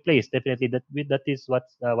can be replaced definitely. That is what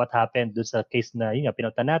happened do sa case na yun nga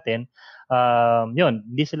pinunta natin. Yun,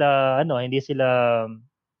 hindi sila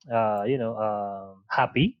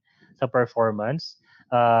happy sa performance.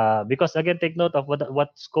 Because again, take note of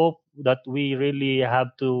what scope that we really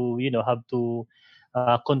have to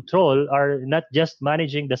control are not just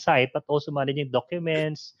managing the site but also managing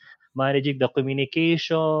documents, managing the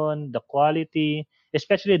communication, the quality.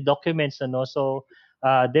 especially documents, so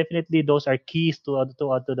definitely those are keys to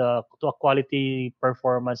a quality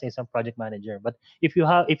performance as a project manager. But if you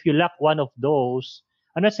lack one of those,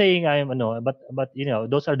 I'm not saying I'm no, but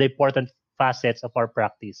those are the important facets of our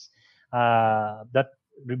practice. That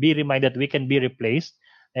be reminded we can be replaced.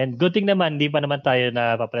 And good thing naman, di pa naman tayo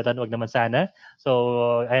na papalitan, wag naman sana.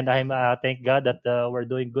 So, and I'm thank God that we're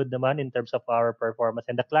doing good naman in terms of our performance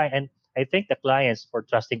and the client. And I thank the clients for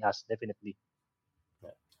trusting us, definitely.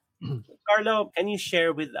 Carlo, can you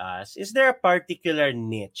share with us, is there a particular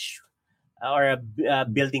niche or a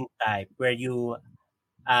building type where you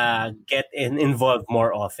involved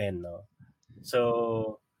more often? No?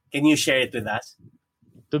 So, can you share it with us?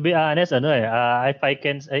 To be honest, if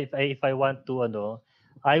I want to,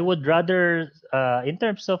 I would rather, in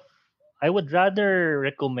terms of, I would rather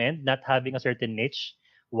recommend not having a certain niche.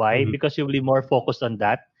 Why? Mhm. Because you will be more focused on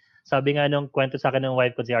that. Sabi nga nung kwento sa akin ng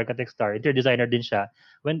wife ko, si architect star, interior designer din siya.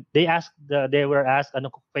 When they were asked,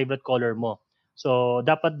 ano favorite color mo? So,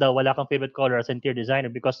 dapat daw wala kang favorite color as interior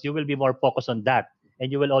designer because you will be more focused on that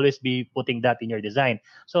and you will always be putting that in your design.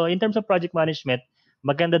 So, in terms of project management,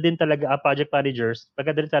 maganda din talaga project managers,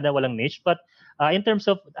 maganda din sana walang niche. But in terms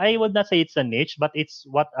of, I would not say it's a niche, but it's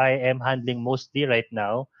what I am handling mostly right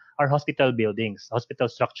now are hospital buildings, hospital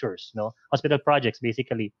structures, no, hospital projects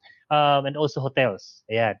basically, and also hotels.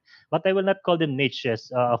 Yeah, but I will not call them niches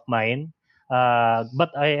of mine. But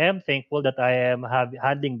I am thankful that I am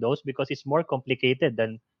handling those because it's more complicated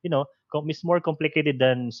than it's more complicated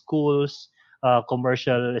than schools,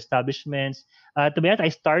 commercial establishments. To be honest, I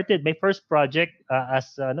started my first project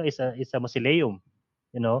as no is a mausoleum.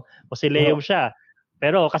 Mausoleum Oh. siya.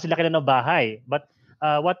 Pero kasi laki na ng bahay. But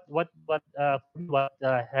what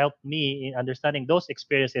helped me in understanding those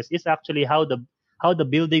experiences is actually how the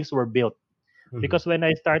buildings were built. Mhm. Because when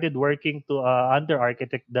I started working to under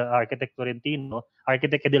the architect Florentino,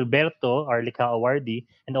 architect Edilberto, our Likha awardee,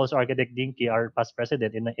 and also architect Dinky, our past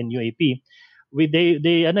president in UAP,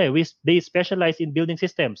 they specialize in building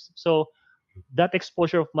systems. So that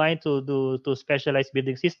exposure of mine to specialized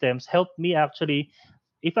building systems helped me actually,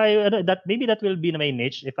 if I that maybe that will be my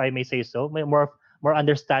niche, if I may say so, more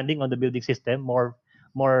understanding on the building system, more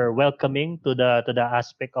welcoming to the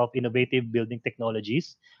aspect of innovative building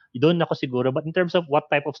technologies. Doon ako siguro, but in terms of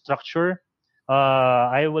what type of structure,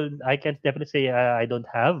 I can definitely say I don't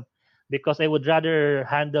have, because I would rather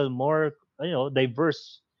handle more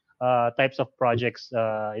diverse types of projects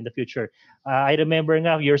in the future. I remember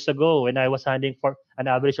now years ago when I was handling for an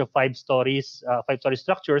average of 5 story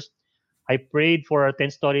structures. I prayed for a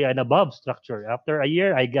 10-story and above structure. After a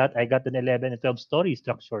year, I got an 11 and 12-story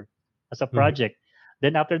structure as a Mhm. project.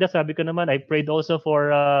 Then after that, sabi ko naman, I prayed also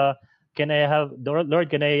for can I have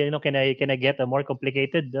Lord, can I get a more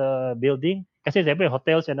complicated building? Kasi siyempre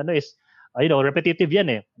hotels and is repetitive yan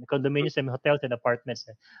eh. Condominiums and hotels and apartments.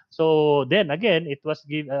 So then again, it was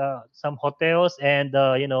some hotels and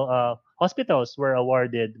hospitals were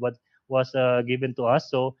awarded what was given to us.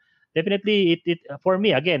 So definitely it for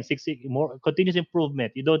me again, more continuous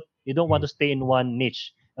improvement. You don't want Mhm. to stay in one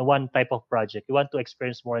niche and one type of project. You want to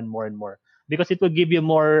experience more and more and more, because it will give you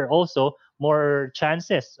more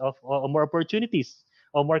chances of or more opportunities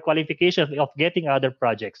or more qualifications of getting other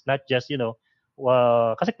projects, not just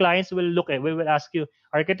kasi clients will ask you,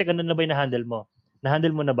 architect, ano na ba yung na-handle mo?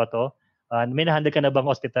 Na-handle mo na ba to? May na-handle ka na bang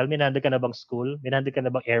hospital? May na-handle ka na bang school? May na-handle ka na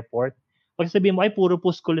bang airport? Pag sabihin mo, ay puro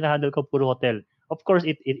po school na-handle ko, puro hotel. Of course,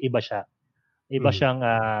 it iba siya. Iba Mhm. siyang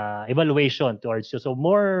evaluation towards you. So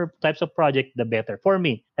more types of project, the better. For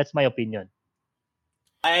me, that's my opinion.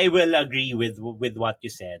 I will agree with what you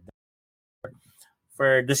said.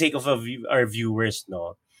 For the sake of our viewers,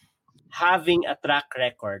 no, having a track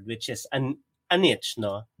record, which is a niche,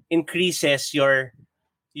 no, increases your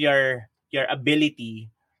ability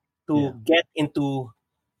Yeah. to get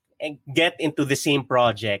into the same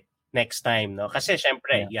project next time, no? Kasi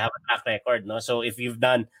syempre, Yeah. you have a track record, no? So if you've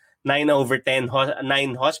done 9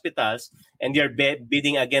 hospitals and you're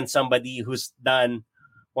bidding against somebody who's done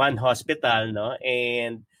one hospital, no?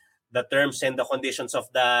 And the terms and the conditions of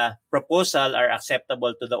the proposal are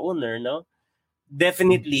acceptable to the owner, no?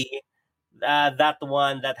 Definitely, that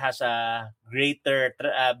one that has a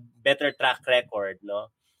better track record, no,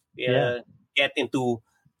 Yeah.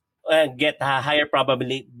 will get a higher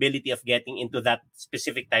probability of getting into that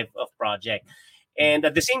specific type of project. Yeah. And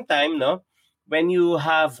at the same time, no, when you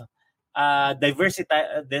have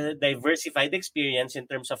the diversified experience in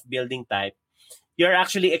terms of building type, you're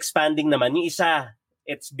actually expanding naman. Yung isa,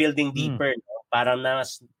 it's building Mm. deeper. No? Parang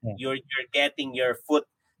Yeah. you're getting your foot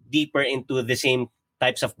deeper into the same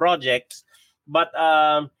types of projects. But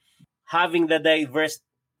having the diverse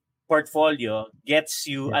portfolio gets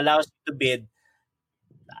you Yeah. allows you to bid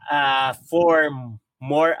for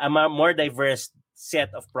more diverse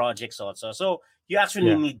set of projects also. So you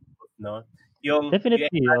actually Yeah. need no you Definitely.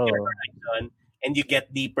 expand your Oh. horizon and you get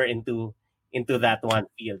deeper into that one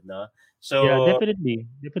field, no. Yeah, So definitely.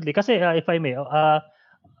 Definitely. Kasi if I may,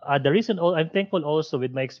 the reason I'm thankful also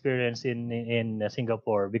with my experience in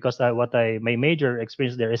Singapore, because what I my major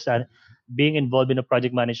experience there is being involved in a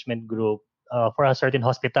project management group for a certain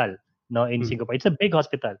hospital. No, in mhm, Singapore, it's a big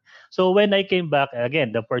hospital. So when I came back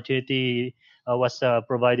again, the opportunity was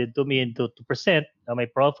provided to me to present my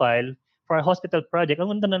profile for a hospital project.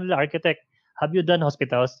 Ang ganda na nila, architect. Have you done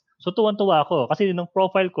hospitals? So tuwan-tuwa ako kasi nung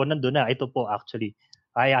profile ko nandun na. Ito po actually.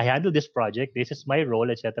 I handle this project. This is my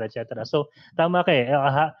role, etc., etc. So tama ka eh.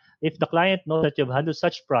 If the client knows that you've handled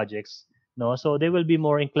such projects, no, so they will be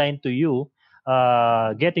more inclined to you,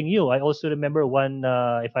 getting you. I also remember one,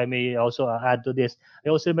 if I may also add to this,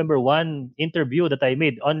 I also remember one interview that I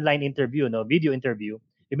made, online interview, no, video interview,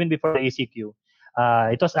 even before the ACQ.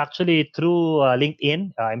 It was actually through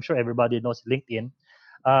LinkedIn. I'm sure everybody knows LinkedIn.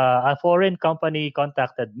 A foreign company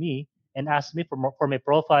contacted me and asked me for my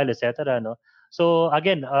profile, etc. No, so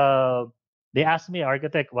again, they asked me,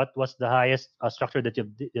 architect, what was the highest structure that you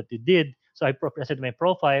did? So I presented my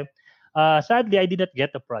profile. Sadly, I did not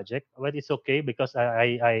get the project, but it's okay because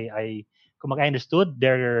I understood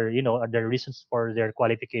their their reasons for their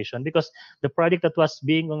qualification, because the project that was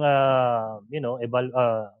being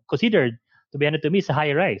considered to be handed to me is a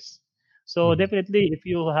high rise. So mhm. definitely, if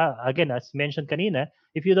you have, again, as mentioned kanina,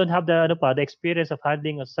 if you don't have the experience of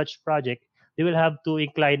handling a such project, they will have to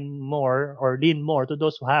incline more or lean more to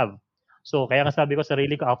those who have. So kaya nga sabi ko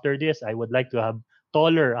sarili ko, after this, I would like to have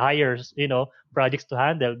taller, higher, projects to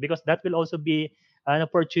handle, because that will also be an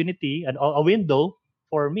opportunity and a window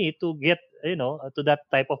for me to get, to that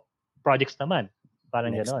type of projects naman.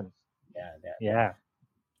 Parang Next, ganon. yeah, yeah. Yeah.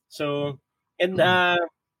 So and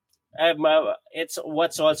it's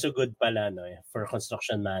what's also good pala no for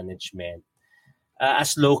construction management.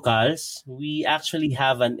 As locals, we actually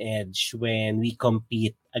have an edge when we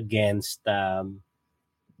compete against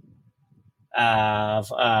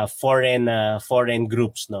foreign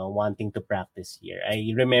groups no wanting to practice here.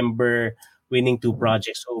 I remember winning two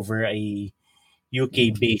projects over a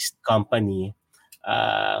UK based company.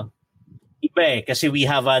 Uh, Iba eh, kasi we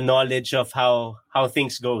have a knowledge of how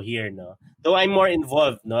things go here, no. Though I'm more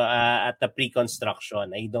involved, no, at the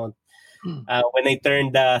pre-construction. I don't. When I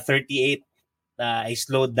turned 38, I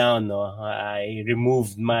slowed down, no. I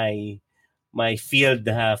removed my field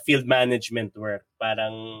management work.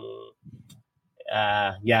 Parang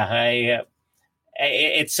yeah,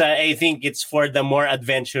 I think it's for the more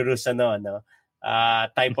adventurous no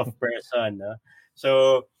type of person, no.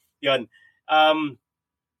 So yon um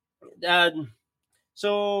uh,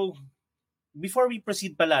 so before we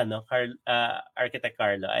proceed pala no Architect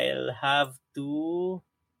Carlo, I'll have to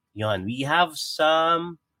we have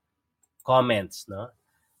some comments, no.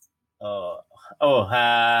 Oh, oh,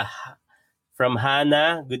 from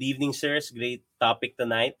Hannah. Good evening, sirs. Great topic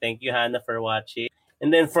tonight. Thank you, Hannah, for watching.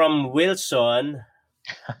 And then from Wilson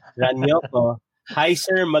Ranyoko, hi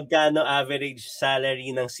sir, magkano average salary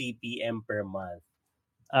ng CPM per month?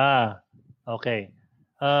 Okay.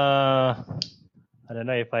 I don't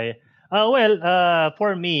know if I.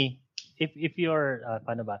 For me, if you're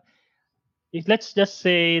paano ba? If let's just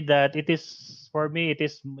say that it is for me,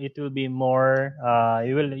 it will be more.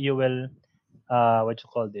 You will what you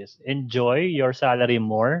call this? Enjoy your salary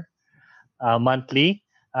more monthly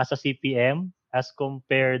as a CPM as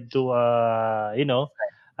compared to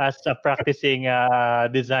as a practicing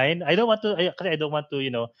design. I don't want to I don't want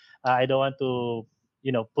to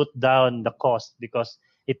put down the cost, because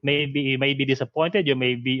you may be disappointed, you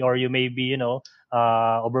may be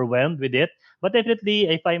overwhelmed with it. But definitely,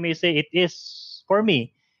 if I may say, it is for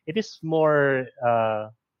me, it is more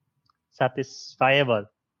satisfiable.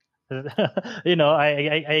 I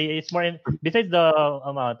it's more besides the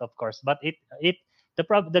amount, of course, but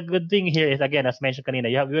the good thing here is, again, as mentioned kanina,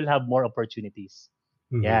 you will have more opportunities.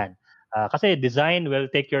 Mm-hmm. Yan. Kasi design will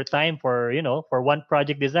take your time for one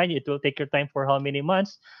project design, it will take your time for how many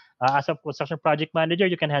months. As a construction project manager,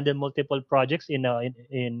 you can handle multiple projects in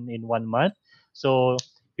 1 month. So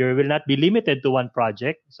you will not be limited to one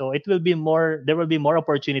project. So there will be more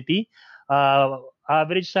opportunity.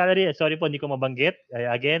 Average salary, sorry po, hindi ko mabanggit.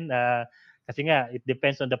 Again, kasi nga, it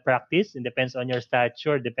depends on the practice, it depends on your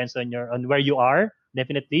stature, depends on where you are,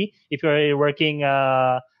 definitely. If you're working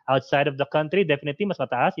outside of the country, definitely mas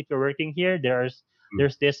mataas. If you're working here, there's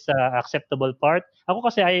this acceptable part. Ako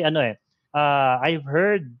kasi I've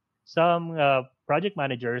heard some project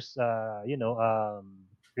managers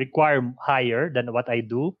require higher than what I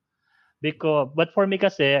do. But for me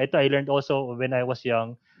kasi, ito I learned also when I was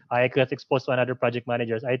young. I got exposed to another project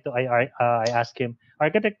managers. I asked him,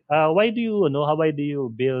 architect, why do you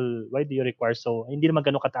bill, why do you require so, hindi naman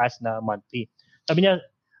ganun kataas na monthly. Sabi niya,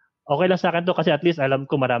 okay lang sa akin to kasi at least alam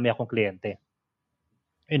ko marami akong kliyente.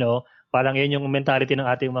 Parang yun yung mentality ng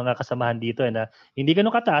ating mga kasamahan dito na hindi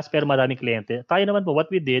ganun kataas pero maraming kliyente. Tayo naman po,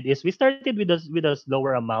 what we did is we started with a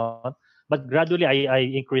lower amount, but gradually I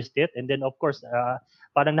increased it, and then of course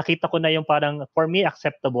parang nakita ko na yung parang for me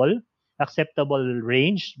acceptable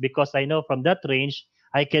range, because I know from that range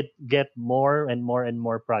I could get more and more and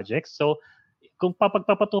more projects. So kung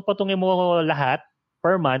pagpapatungin mo lahat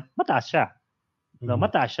per month, mataas siya. No,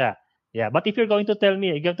 mataas siya. Yeah, but if you're going to tell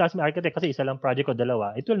me, you're going to ask me architect kasi isa lang project o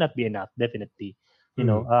dalawa, it will not be enough, definitely.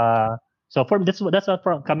 So for that's not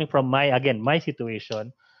coming from my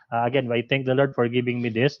situation. Again, I thank the Lord for giving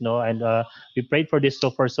me this, no, and we prayed for this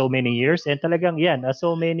for so many years, and talagang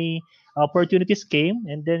so many opportunities came,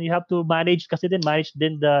 and then you have to manage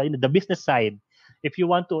the business side. If you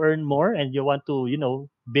want to earn more and you want to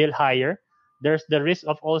bill higher, there's the risk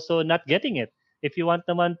of also not getting it. If you want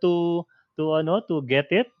naman to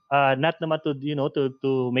get it, not naman to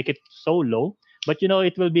make it so low, but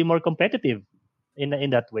it will be more competitive in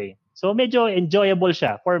that way. So medyo enjoyable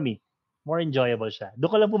siya for me. More enjoyable siya.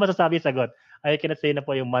 Doon ko lang po masasabi sagot. I cannot say na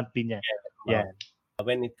po yung monthly niya. Yeah.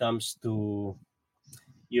 When it comes to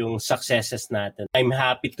yung successes natin, I'm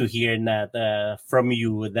happy to hear that from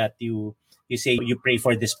you that you say you pray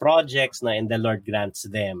for these projects and the Lord grants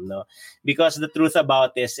them, no? Because the truth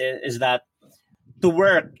about this is that to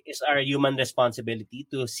work is our human responsibility.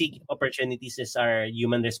 To seek opportunities is our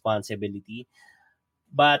human responsibility.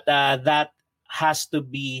 But that has to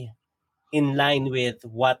be in line with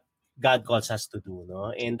what God calls us to do,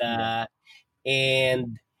 no? And at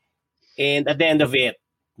the end of it,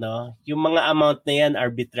 no, yung mga amount na yan,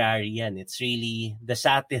 arbitrary yan. It's really the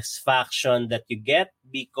satisfaction that you get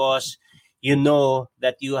because you know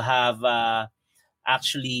that you have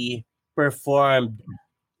actually performed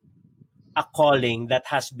a calling that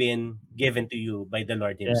has been given to you by the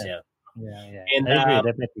Lord Himself. Yeah. And I agree,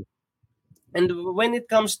 definitely. And when it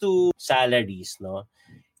comes to salaries, no,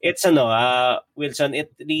 it's Wilson,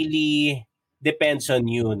 it really depends on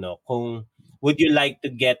you, no. Kung would you like to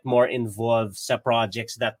get more involved sa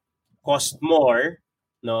projects that cost more,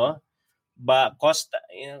 no? But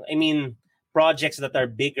projects that are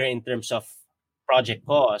bigger in terms of project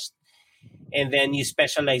cost, and then you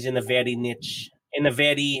specialize in a very niche, in a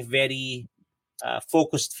very, very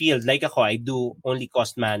focused field. Like ako, I do only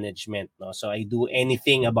cost management, no? So I do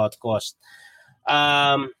anything about cost.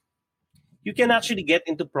 You can actually get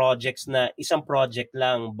into projects na isang project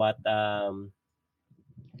lang, but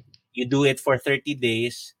you do it for 30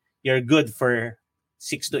 days, you're good for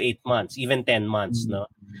 6 to 8 months, even 10 months, no?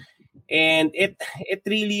 And it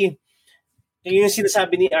really, yung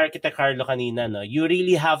sinasabi ni Architect Carlo kanina, no, you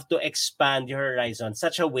really have to expand your horizon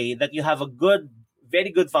such a way that you have a very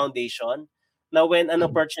good foundation. Now, when an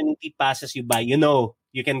opportunity passes you by, you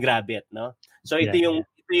can grab it, no? So ito yung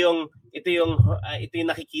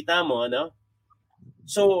nakikita mo, no?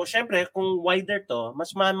 So, syempre, kung wider to,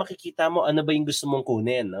 mas makikita mo ano ba yung gusto mong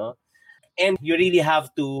kunin, no? And you really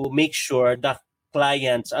have to make sure the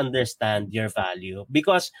clients understand your value,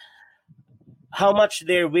 because how much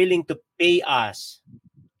they're willing to pay us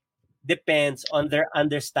depends on their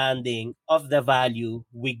understanding of the value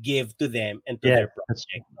we give to them and to their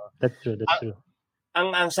project. No? That's true.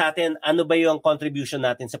 Ang sa atin, ano ba yung contribution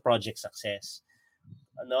natin sa project success?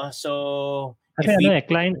 So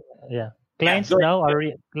clients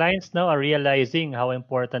now are realizing how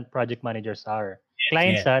important project managers are.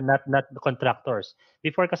 Clients, not contractors.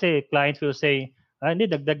 Before kasi clients will say, hindi,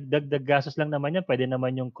 dagdag gastos lang naman yan, pwede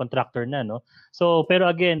naman yung contractor na, no? So, pero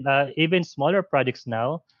again, even smaller projects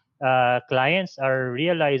now, clients are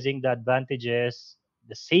realizing the advantages,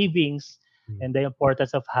 the savings, and the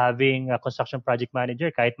importance of having a construction project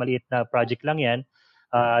manager. Kahit maliit na project lang yan,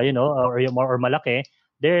 or malaki,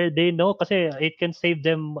 they know kasi it can save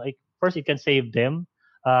them. First, it can save them.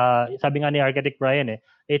 Sabi nga ni Architect Brian,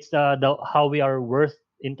 it's how we are worth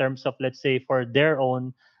in terms of, let's say, for their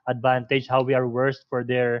own advantage, how we are worth for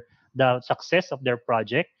the success of their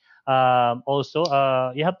project. Also,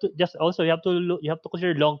 you have to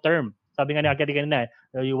consider long term. Sabi nga ni Architect kanina,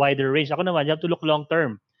 you wider range. Ako naman, you have to look long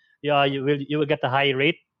term. You will get a high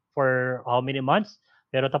rate for how many months,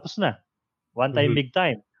 pero tapos na. One time, big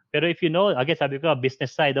time. Pero if you know, again, sabi ko,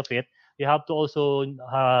 business side of it, you have to also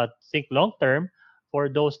think long term for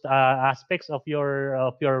those aspects of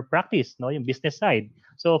your practice, no, yung business side.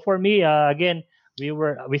 So for me, again,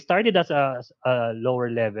 we started as a lower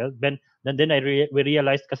level. Then we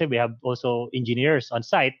realized kasi we have also engineers on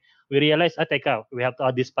site. We realized, teka, we have to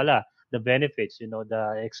add this pala, the benefits,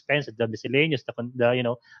 the expenses, the miscellaneous,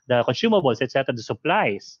 the consumables, etc., the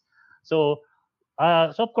supplies. So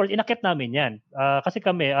of course, inakit namin yan. Kasi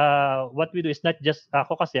kami, what we do is not just,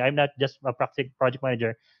 ako kasi, I'm not just a project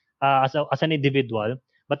manager as an individual,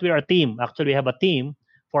 but we are a team. Actually, we have a team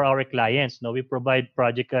for our clients. No, we provide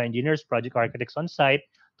project engineers, project architects on site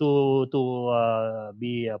to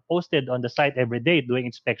be posted on the site every day doing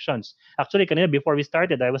inspections. Actually, kanina before we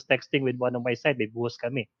started, I was texting with one of my site. May buhos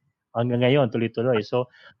kami. Hanggang ngayon, tuloy-tuloy. So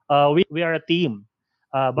we are a team.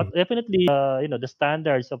 But definitely, the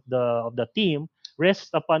standards of the team rests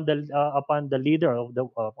upon the leader of,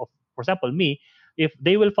 for example, me. If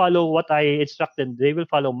they will follow what I instruct them, they will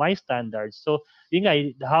follow my standards. So yun nga,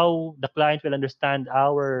 how the client will understand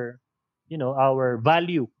our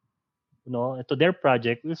value, to their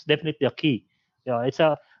project is definitely a key. It's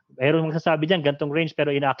mayroong magsasabi diyan gantong range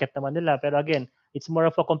pero inaakit naman nila. Pero again, it's more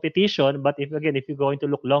of a competition. But if you're going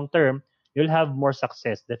to look long term, you'll have more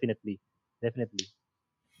success, definitely.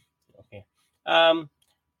 Okay.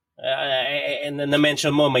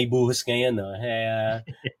 Na-mention mo may buhos ngayon, no?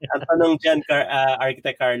 Ang tanong diyan,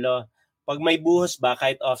 Architect Carlo, pag may buhos ba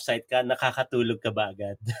kahit offsite ka, nakakatulog ka ba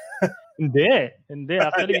agad? Hindi.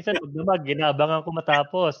 Actually, minsan pag dumag, ginaabangan ko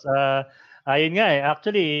matapos. Ayun nga eh.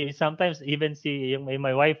 Actually, sometimes even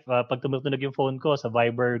my wife, pag tumutunog yung phone ko sa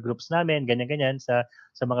Viber groups namin, ganyan-ganyan sa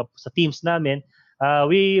teams namin,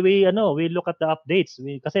 we look at the updates.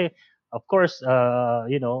 Kasi of course,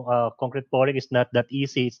 concrete pouring is not that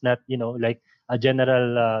easy. It's not, like a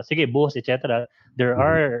general, sige, buhos, etc. There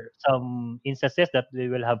are some instances that we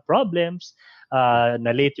will have problems.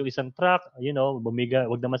 Na late yung isang truck, bumiga,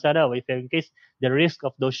 wag naman sana, if in case the risk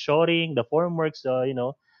of those shoring, the formworks,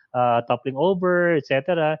 toppling over,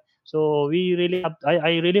 etc. So we really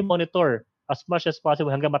I really monitor as much as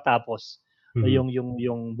possible hanggang matapos yung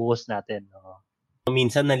buhos natin.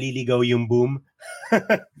 Minsan naliligaw yung boom.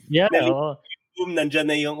 Yeah, yung boom, nandyan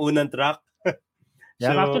na yung unang truck.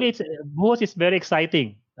 Yeah, actually, buhos is very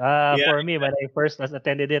exciting. For me, when I first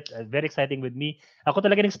attended it, very exciting with me. Ako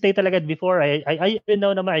talaga nag-stay talaga before. I even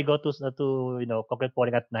now naman I go to concrete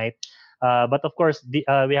pouring at night. But of course, we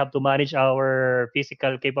have to manage our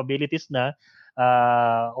physical capabilities na.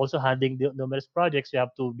 Also handling the numerous projects, you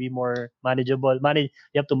have to be more manageable. You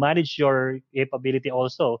have to manage your capability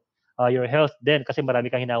also. Your health din kasi marami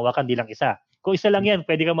kang hinahawakan, di lang isa. Kung isa lang yan,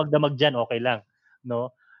 pwede kang magdamag dyan, okay lang. No?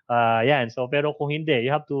 Yan. So, pero kung hindi, you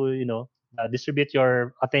have to, distribute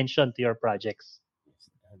your attention to your projects.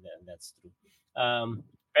 That's true.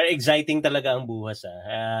 Pero exciting talaga ang buhos.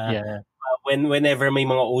 Yeah. Whenever may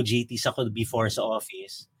mga OJTs ako before sa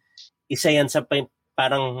office, isa yan sa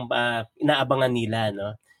parang inaabangan nila,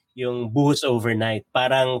 no? Yung buhos overnight.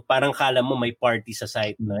 Parang kala mo may party sa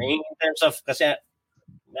site, no? In terms of, kasi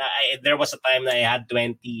there was a time na I had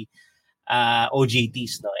 20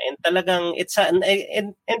 OJTs, no? And talagang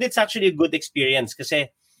and it's actually a good experience kasi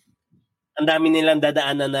ang dami nilang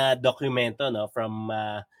dadaanan na dokumento, no, from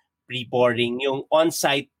pre-pouring, yung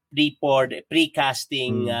on-site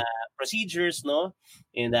precasting procedures, no,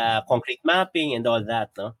 and concrete mapping and all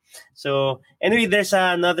that, no. So anyway, there's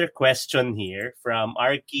another question here from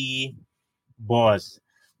Arky Boss.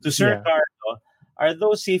 To Sir Carlo, are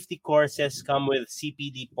those safety courses come with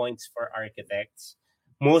CPD points for architects?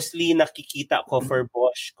 Mostly nakikita ko for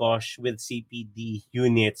Bosch Kosh with CPD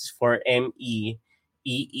units for ME,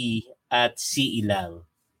 EE, at CE lang.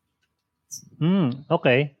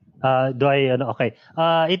 Okay. Okay.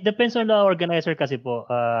 It depends on the organizer kasi po,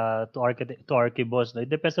 to Archibos. It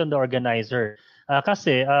depends on the organizer.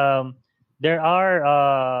 Kasi there are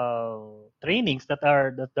trainings that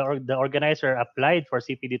the organizer applied for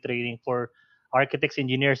CPD training for architects,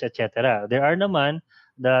 engineers, etc. There are naman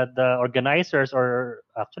the organizers or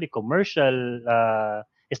actually commercial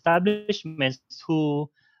establishments who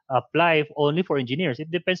apply only for engineers.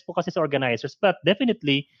 It depends po kasi sa organizers. But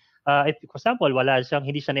definitely, if for example,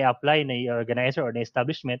 hindi siya na-apply na organizer or na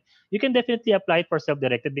establishment, you can definitely apply for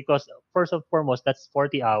self-directed because first and foremost, that's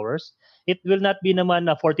 40 hours. It will not be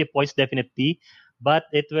naman na 40 points definitely, but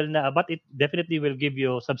it definitely will give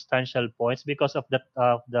you substantial points because of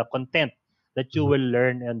the content that you will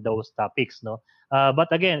learn in those topics, no?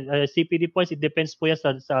 But again, CPD points, it depends po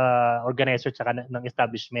yan sa organizer tsaka ng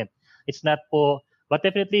establishment. It's not po, but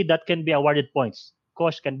definitely that can be awarded points.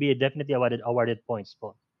 Cost can be definitely awarded points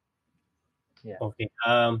po. Yeah. Okay.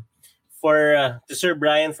 To Sir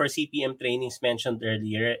Brian, for CPM trainings mentioned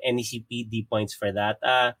earlier, any CPD points for that?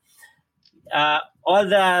 All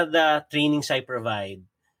the trainings I provide,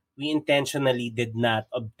 we intentionally did not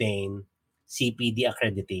obtain CPD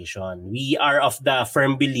accreditation. We are of the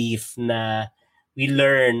firm belief na we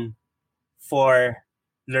learn for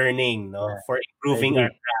learning, no, Yeah, for I improving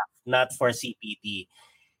our agree. craft, not for CPD.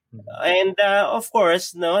 Mhm. And of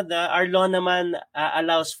course, no, our law naman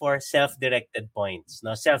allows for self-directed points,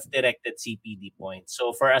 no, self-directed CPD points.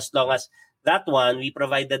 So for as long as that one, we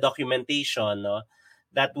provide the documentation, no,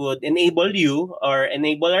 that would enable you or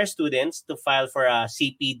enable our students to file for a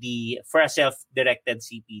CPD, for a self-directed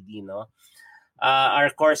CPD, no.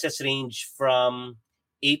 Our courses range from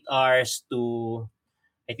 8 hours to,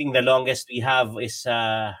 I think the longest we have is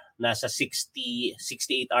nasa 68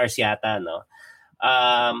 hours yata, no.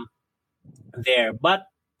 Um, there. But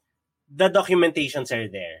the documentations are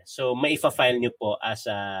there. So maifa-file nyo po as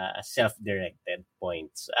self-directed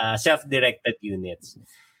points, self-directed units.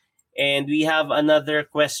 And we have another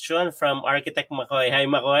question from Architect Makoy. Hi,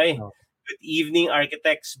 Makoy. Oh. Good evening,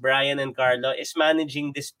 architects Brian and Carlo. Is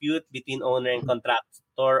managing dispute between owner and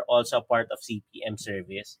contractor also a part of CPM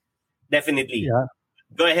service? Definitely. Yeah.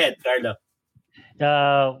 Go ahead, Carlo.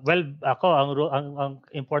 Well, ako ang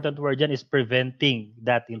important word diyan is preventing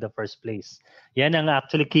that in the first place. Yan ang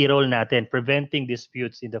actually key role natin, preventing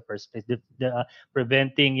disputes in the first place.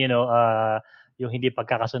 Preventing, yung hindi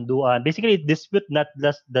pagkakasunduan. Basically, dispute not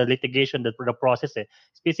just the litigation, the process.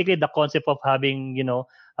 It's basically the concept of having,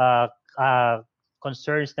 uh, uh,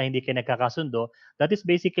 concerns na hindi kayo nagkakasundo. That is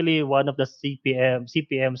basically one of the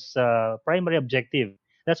CPM's primary objective.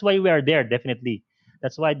 That's why we are there, definitely.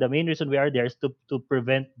 That's why the main reason we are there is to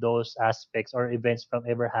prevent those aspects or events from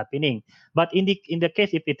ever happening. But in the case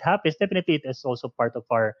if it happens, definitely it is also part of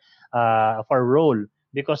our role,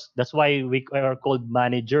 because that's why we are called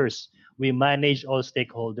managers. We manage all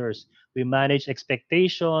stakeholders. We manage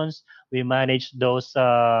expectations. We manage those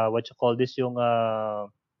what you call this, yung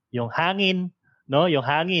hangin, no, yung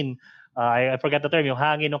hangin. I forgot the term, yung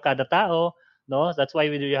hangin ng kada tao. No, that's why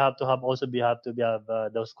we have to have also we have to have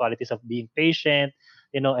those qualities of being patient,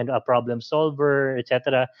 and a problem solver,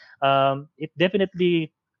 etc. It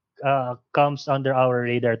definitely comes under our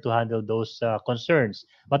radar to handle those concerns.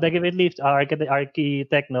 But I believe our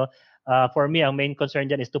architect, no, for me, ang main concern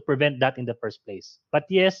dyan is to prevent that in the first place. But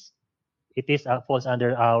yes, it is falls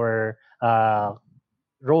under our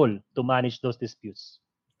role to manage those disputes.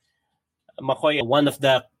 Makoy, one of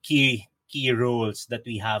the key roles that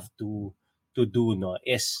we have to do, no,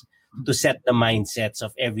 is to set the mindsets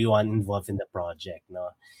of everyone involved in the project, no.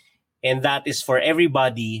 And that is for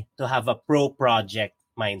everybody to have a pro project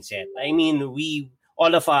mindset. I mean, we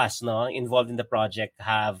all of us, no, involved in the project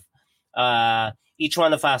have each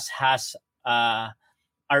one of us has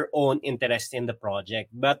our own interest in the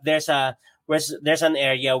project, but there's an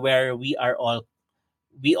area where we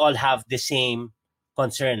all have the same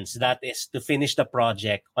concerns. That is to finish the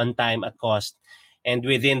project on time, at cost, and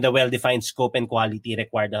within the well-defined scope and quality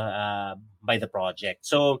required by the project.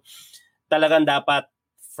 So talagang dapat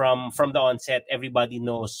from the onset, everybody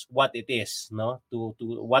knows what it is, no, to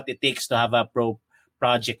what it takes to have a pro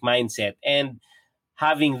project mindset. And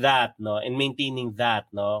having that, no, and maintaining that,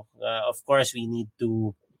 no, of course we need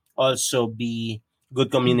to also be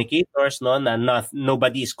good communicators, no, na not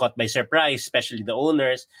nobody is caught by surprise, especially the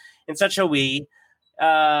owners, in such a way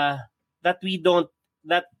uh that we don't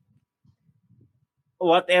that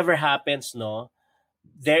whatever happens, no,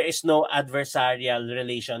 there is no adversarial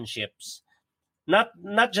relationships, not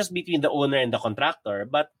just between the owner and the contractor,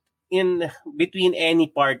 but in between any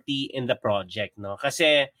party in the project, no,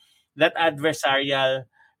 kasi that adversarial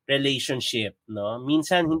relationship, no,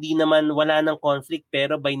 minsan hindi naman wala ng conflict,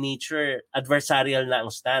 pero by nature adversarial na ang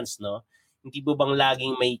stance, no. Hindi ba bang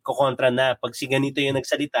laging may kokontra na pag si ganito yung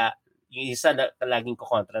nagsalita, yung isa laging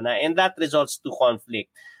kokontra na, and that results to conflict,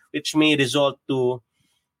 which may result to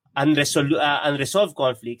unresolved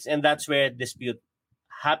conflicts, and that's where dispute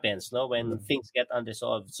happens, no, when things get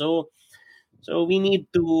unresolved. So we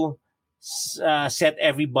need to set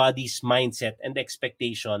everybody's mindset and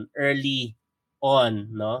expectation early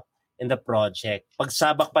on, no, in the project.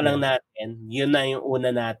 Pagsabak pa lang Yeah. natin, yun na yung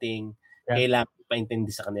una nating Yeah. kailangan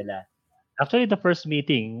paintindi sa kanila. Actually, the first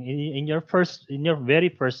meeting in your very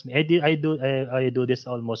first, I do this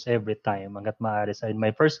almost every time hangga't maaari sa in my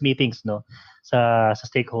first meetings, no, sa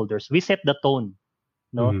stakeholders. We set the tone,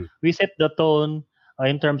 no. Mhm. We set the tone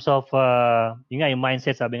in terms of yung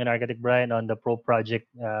mindset, sabi nga ng architect Brian, on the pro project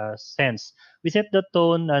sense. We set the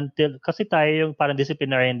tone until, kasi tayo yung parang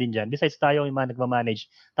disciplinarian din diyan. Besides tayo yung nagma-manage,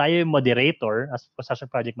 tayo yung moderator as construction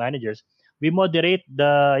project managers. We moderate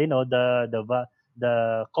the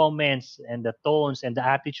comments and the tones and the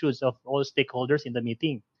attitudes of all stakeholders in the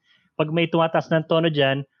meeting. Pag may tumataas ng tono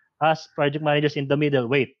dyan, as project managers in the middle,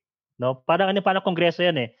 wait, no? Parang kongreso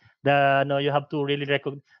yan eh. You have to really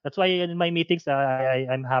recognize. That's why in my meetings,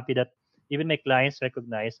 I'm happy that even my clients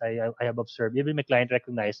recognize. I have observed even my client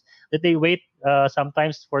recognize that they wait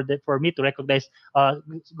sometimes for me to recognize.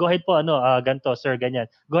 Go ahead po, ganto, sir, ganyan.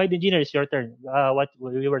 Go ahead, engineer, it's your turn. What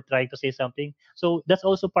we were trying to say something. So that's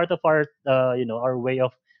also part of our our way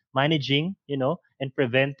of managing, and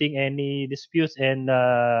preventing any disputes and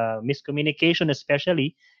miscommunication,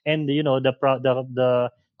 especially, and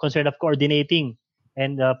the concern of coordinating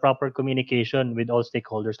and proper communication with all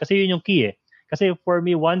stakeholders. Kasi yun yung key eh. Kasi for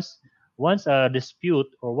me, once a dispute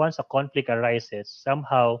or once a conflict arises,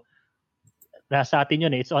 somehow nasa atin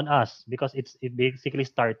yun eh. It's on us because it basically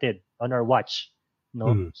started on our watch,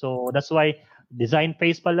 no? So that's why design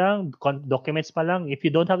phase pa lang, documents pa lang. If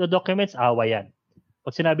you don't have the documents, awa yan.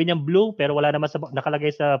 Pag sinabi niyang blue pero wala naman nakalagay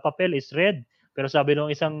sa papel is red, pero sabi nung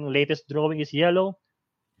isang latest drawing is yellow,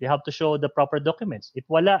 you have to show the proper documents. If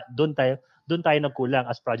wala, doon tayo nagkulang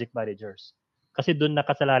as project managers. Kasi doon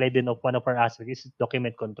nakasalalay din of one of our aspects is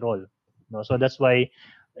document control. No, so that's why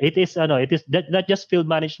it is not just field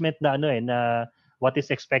management na what is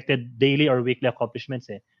expected daily or weekly accomplishments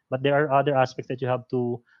but there are other aspects that you have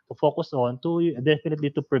to focus on to definitely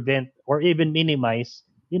to prevent or even minimize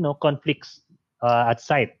conflicts at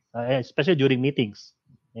site, especially during meetings.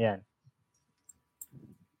 Yeah.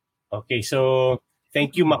 Okay, so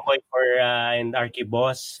thank you, Makoy, and Archie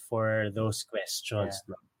Boss for those questions.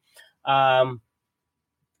 Yeah.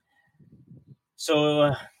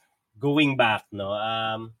 So going back,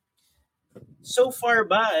 so far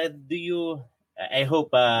ba do you? I hope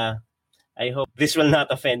this will not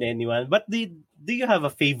offend anyone. But do you have a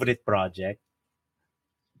favorite project?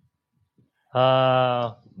 It's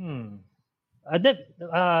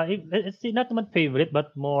not naman favorite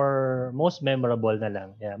but most memorable na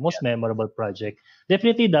lang. Yeah, most memorable project.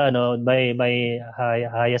 Definitely my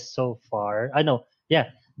highest so far.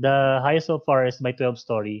 The highest so far is my 12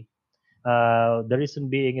 story. The reason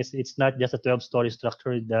being is it's not just a 12-story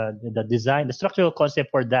structure. The design, the structural concept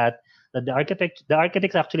for that the architect's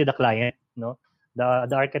actually the client. No,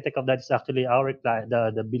 the architect of that is actually our client,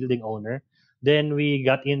 the building owner. Then we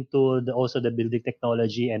got into also the building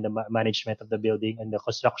technology and the management of the building and the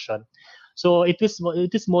construction. So it is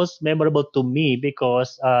most memorable to me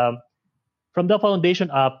because from the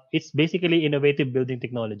foundation up, it's basically innovative building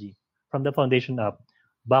technology. From the foundation up,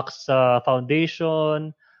 box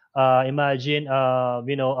foundation. Imagine, a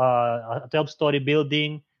 12-story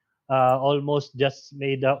building, almost just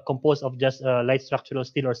composed of just light structural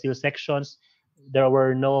steel or steel sections. There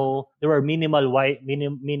were minimal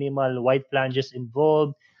wide flanges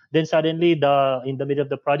involved. Then suddenly, in the middle of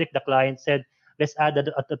the project, the client said, "Let's add a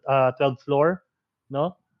 12th floor."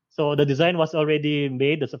 No, so the design was already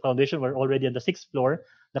made. The foundation were already on the 6th floor.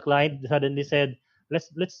 The client suddenly said,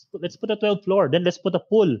 "Let's put a 12th floor. Then let's put a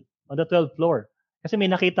pool on the 12th floor." Kasi may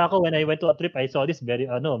nakita ko when I went to a trip, I saw this very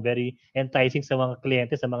enticing sa mga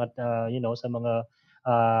kliyente, sa mga sa mga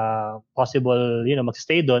possible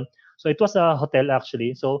magstay doon. So it was a hotel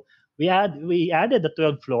actually. So we added the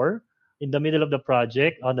 12th floor in the middle of the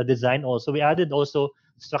project on the design also. We added also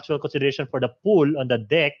structural consideration for the pool on the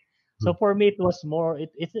deck. So for me, it was more.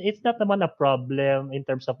 It's not naman a problem in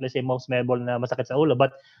terms of, let's say, most memorable na masakit sa ulo,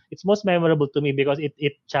 but it's most memorable to me because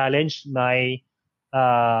it challenged my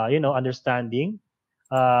understanding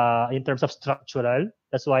in terms of structural.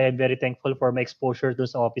 That's why I'm very thankful for my exposure to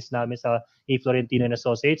sa office namin sa A. Florentino and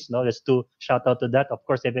Associates. No, let's to shout out to that. Of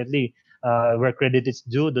course, definitely where credit is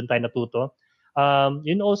due, doon tayo natuto.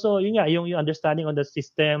 Yung understanding on the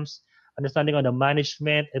systems, understanding on the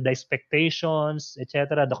management, the expectations,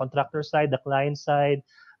 etc., the contractor side, the client side,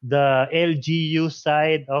 the LGU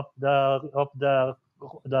side of the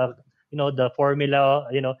the formula.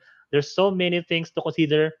 There's so many things to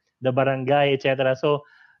consider, the barangay, etc. So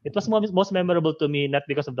it was most memorable to me, not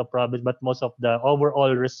because of the problem, but most of the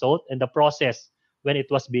overall result and the process when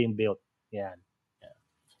it was being built. Yeah.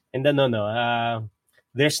 And then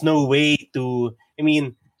there's no way to.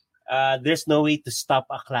 There's no way to stop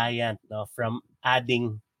a client from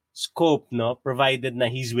adding scope, provided na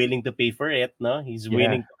he's willing to pay for it, he's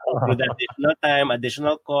willing to go through the additional time,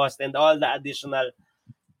 additional cost, and all the additional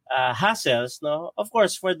hassles, of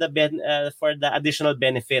course, for the additional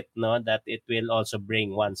benefit, that it will also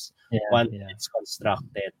bring once it's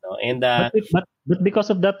constructed, and but because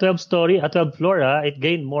of that 12 story, 12 floor, it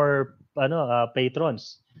gained more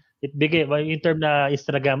patrons. It became in terms na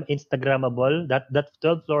Instagrammable. That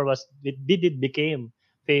 12th floor became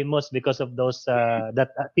famous because of those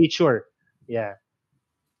that feature. Yeah.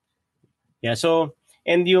 Yeah. So,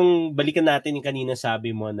 and yung balikan natin yung kanina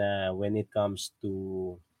sabi mo na when it comes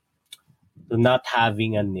to not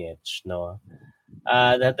having a niche, no.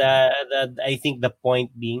 That I think the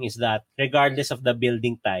point being is that regardless of the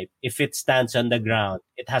building type, if it stands on the ground,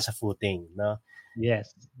 it has a footing, no.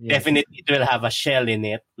 Yes. Yes. Definitely it will have a shell in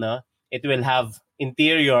it, no. It will have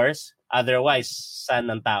interiors. Otherwise,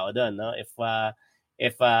 saan ang tao doon, no? If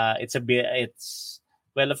it's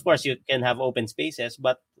well, of course you can have open spaces,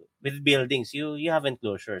 but with buildings you have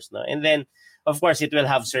enclosures, no. And then of course it will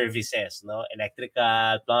have services, no,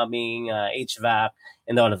 electrical, plumbing, HVAC,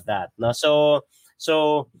 and all of that, no.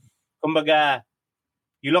 So kumbaga,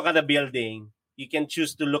 you look at the building, you can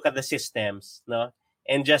choose to look at the systems, no,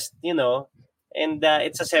 and just and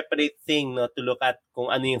it's a separate thing, no, to look at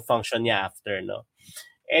kung ano yung function niya after, no.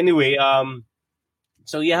 Anyway,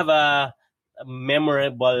 so you have a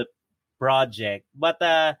memorable project, but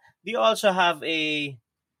do you also have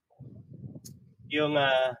yung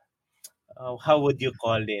how would you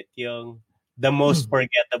call it, yung the most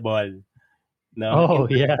forgettable, no? Oh,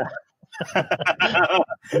 yeah.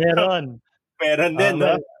 Meron. Meron din,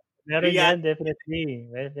 no? Well, meron yan, definitely.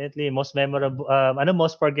 Definitely. Most memorable,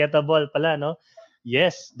 most forgettable pala, no?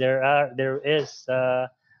 Yes, there is,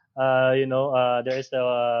 there is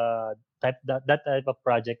a that type of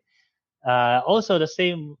project. Also the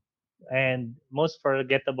same and most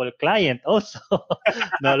forgettable client also.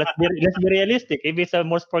 No, let's be realistic. If it's a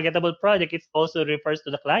most forgettable project, it also refers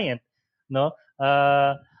to the client, no?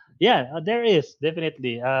 Yeah, there is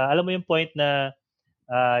definitely. Alam mo yung point na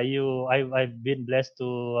I've been blessed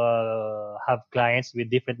to have clients with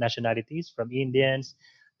different nationalities, from Indians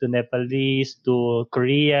to Nepalese to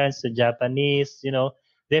Koreans to Japanese.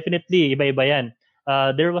 Definitely iba-iba yan.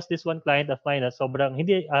 There was this one client of mine na sobrang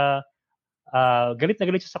hindi galit na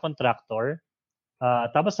galit siya sa contractor.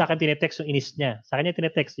 Tapos sa akin tinetext yung inis niya. Sa akin niya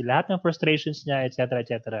tinetext lahat ng frustrations niya, etc.,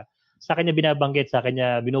 etc. Sa akin niya binabanggit, sa akin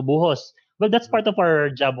niya binubuhos. Well, that's part of our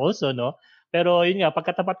job also, no? Pero yun nga,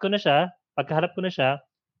 pagkaharap ko na siya,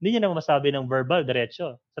 hindi niya naman masabi ng verbal,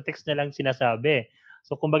 diretso. Sa text na lang sinasabi.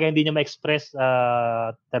 So, kumbaga, hindi niya ma-express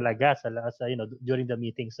talaga sa during the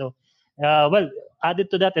meeting. So, well, added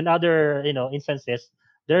to that and other, instances,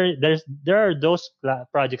 there are those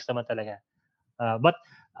projects naman talaga. But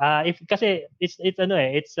if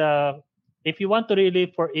you want to really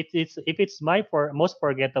if it's my most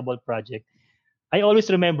forgettable project, I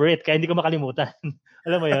always remember it kaya hindi ko makalimutan.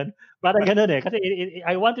 Alam mo 'yon? Parang ganoon kasi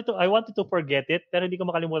I wanted to forget it pero hindi ko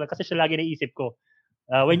makalimutan kasi siya lagi naiisip ko.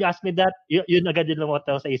 When you ask me that, yun agad yung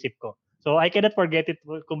lumataw sa isip ko. So I cannot forget it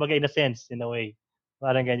kumbaga in a sense, in a way.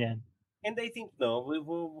 Parang ganyan. And I think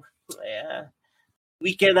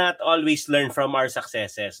we cannot always learn from our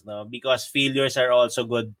successes, no, because failures are also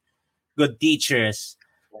good teachers,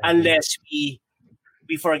 unless we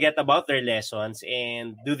forget about their lessons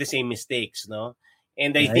and do the same mistakes, no.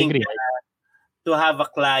 And I think to have a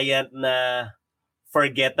client na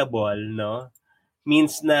forgettable, no,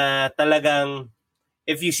 means na talagang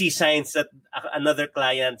if you see signs that another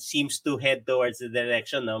client seems to head towards the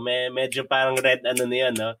direction, no, medyo parang red na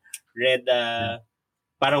yan, no, red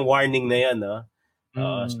parang warning na yan, no.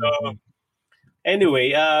 So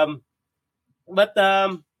anyway, but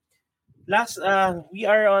last we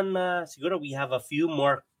are on siguro we have a few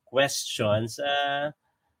more questions.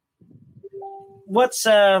 What's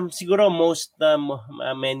siguro most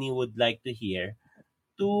many would like to hear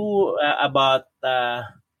about the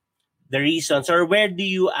reasons, or where do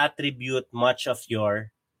you attribute much of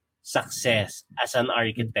your success as an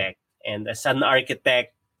architect and as an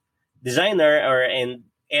architect designer,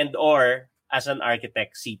 or as an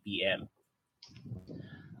architect CPM?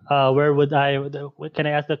 Where would can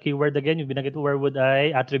I ask the keyword again? You've been where would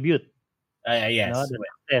I attribute? Yes.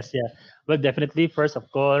 Yes, yeah. Well, definitely, first, of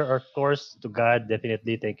course, to God,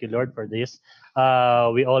 definitely. Thank you, Lord, for this.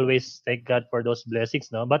 We always thank God for those blessings,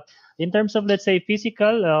 no? But in terms of, let's say,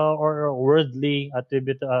 physical or worldly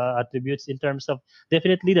attributes, in terms of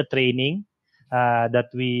definitely the training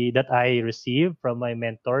that I received from my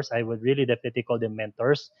mentors, I would really definitely call them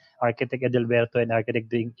mentors, Architect Edelberto and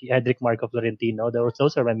Architect Edric Marco Florentino.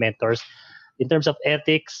 Those are my mentors. In terms of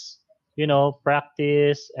ethics,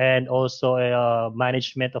 practice, and also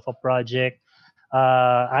management of a project.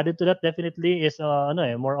 Added to that, definitely is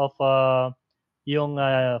more of yung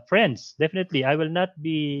friends. Definitely, I will not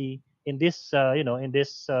be in this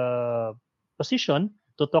position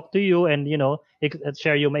to talk to you and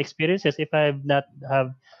share you my experiences if I have not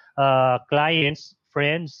have clients,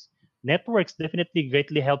 friends, networks. Definitely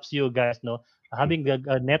greatly helps you guys. No, having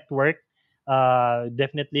a network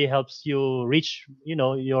definitely helps you reach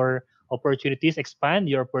your opportunities, expand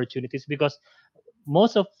your opportunities, because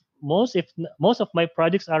most of my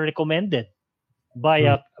projects are recommended by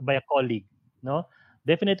a colleague, no.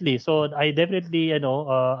 definitely. So I definitely,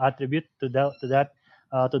 attribute to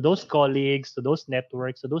those colleagues, to those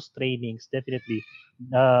networks, to those trainings. Definitely,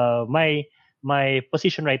 my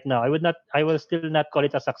position right now, I will still not call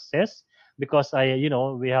it a success because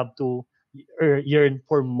we have to yearn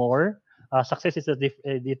for more. Success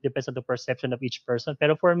it depends on the perception of each person.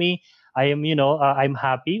 Pero for me, I'm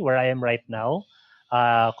happy where I am right now.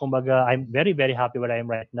 Kumbaga, I'm very, very happy where I am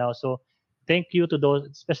right now. So thank you to those,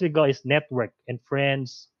 especially guys, network and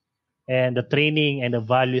friends and the training and the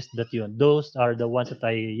values that those are the ones that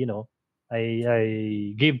I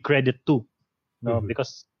give credit to. No, Mhm.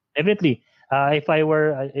 because definitely, if I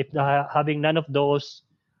were if having none of those,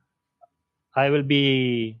 I will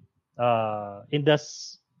be in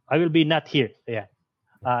this. I will be not here. Yeah,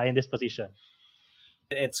 in this position.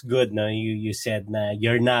 It's good, no? You said na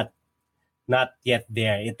you're not yet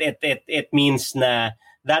there. It means na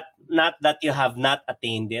that not that you have not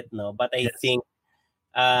attained it, no, but I Yes. think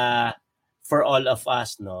uh for all of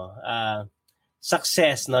us, no,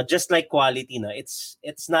 success, no, just like quality, no, it's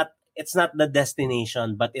not the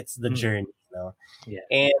destination, but it's the Mm, journey, no. yeah.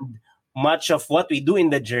 And much of what we do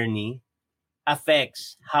in the journey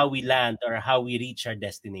affects how we land or how we reach our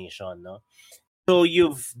destination, no. So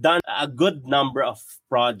you've done a good number of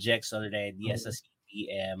projects already as a Mm,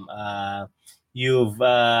 CPM. You've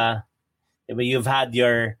you've had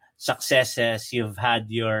your successes, you've had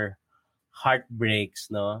your heartbreaks,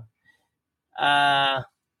 no. Uh,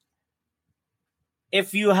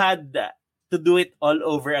 if you had to do it all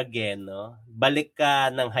over again, no, balik ka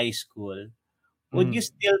ng high school, would you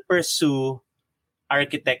mm. still pursue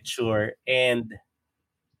architecture and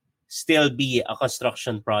still be a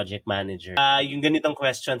construction project manager? Yung ganitong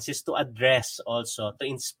questions is to address also, to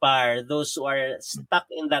inspire those who are stuck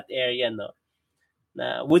in that area, no?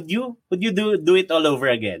 Na, would you do it all over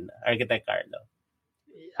again, Architect Carlo?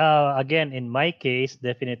 Again, in my case,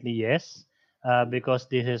 definitely yes. Because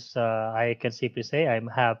this is, I can safely say I'm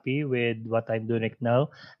happy with what I'm doing right now.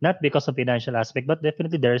 Not because of financial aspect, but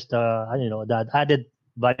definitely there's the added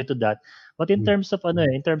value to that. But in terms of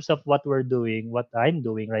what we're doing, what I'm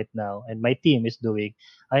doing right now, and my team is doing,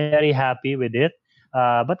 I'm very happy with it.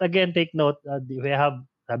 But again, take note, we have,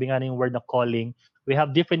 sabi nga yung word na calling, we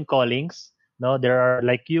have different callings. No, there are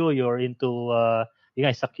like you're into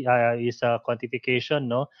is a quantification,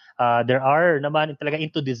 no. There are naman talaga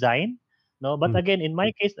into design, no. But Mhm. again, in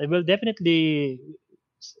my case, I will definitely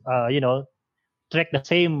uh, you know trek the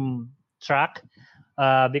same track,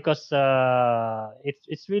 because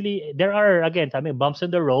it's really, there are, again, I mean, bumps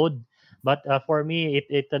in the road, but for me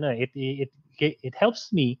it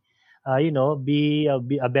helps me be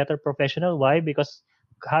a better professional. Why? Because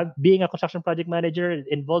being a construction project manager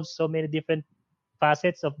involves so many different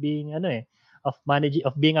facets of being of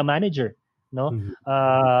being a manager, no.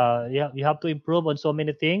 Mhm. You have to improve on so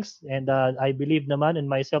many things, and I believe naman in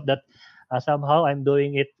myself that somehow I'm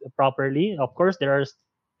doing it properly. Of course, there are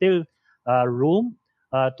still room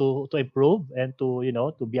to improve and to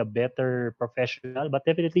be a better professional, but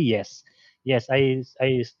definitely yes. Yes, I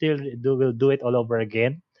still will do it all over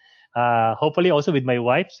again. Hopefully also with my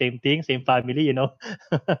wife, same thing, same family,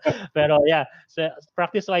 Pero yeah, so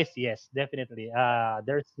practice wise, yes, definitely.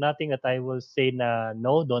 There's nothing that I will say na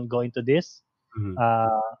no, don't go into this. Mhm.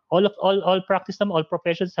 All practice naman, all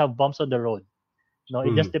professions have bumps on the road. No,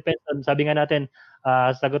 it just Mhm. depends on, sabi nga natin,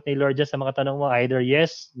 sagot ni Lord just sa mga tanong mo, either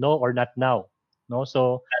yes, no, or not now. No,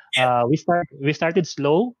 so Yeah. we started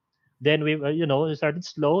slow, then we started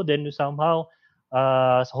slow, then somehow,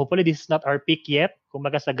 so hopefully this is not our peak yet.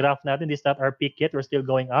 Kumbaga sa graph natin, this is not our peak yet. We're still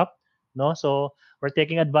going up. No, so we're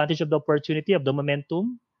taking advantage of the opportunity of the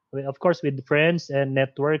momentum. Of course, with friends and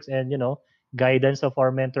networks and guidance of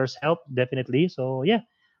our mentors help definitely. So yeah,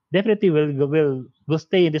 definitely will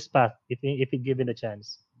stay in this path if we given a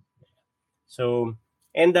chance. So,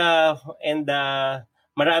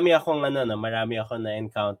 marami akong marami akong na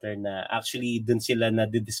encounter na actually dun sila na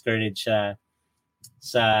discourage sa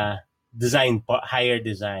higher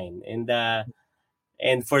design.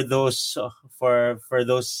 And for those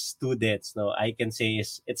students, no, I can say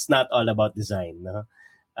it's not all about design, no.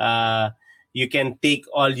 You can take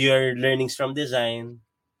all your learnings from design,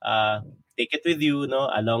 take it with you,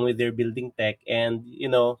 no, along with your building tech, and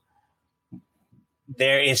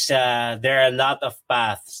there are a lot of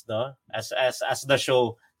paths, no, as the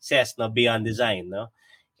show says, no, beyond design, no.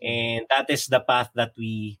 And that is the path that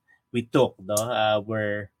we took, no.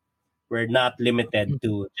 We're not limited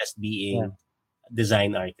to just Yeah, being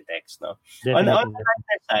design architects, no. On definitely. the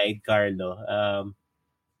other side, Carlo,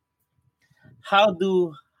 how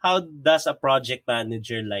do how does a project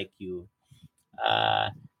manager like you uh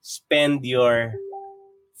spend your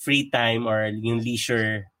free time or yung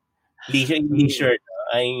Mm, leisure, no?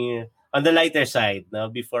 Ay, on the lighter side, no,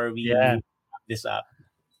 before we yeah. wrap this up.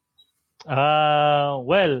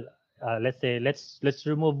 Well, let's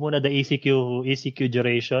remove muna the ECQ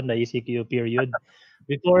duration, the ECQ period.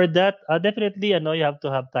 Before that, definitely, you have to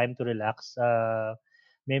have time to relax.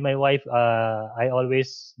 My wife, I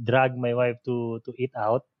always drag my wife to eat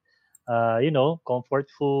out. Comfort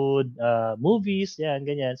food, movies, yan,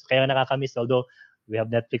 ganyan. So, kaya nakakamiss, although we have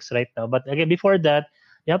Netflix right now. But again, before that,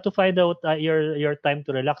 you have to find out your time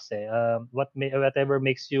to relax. Whatever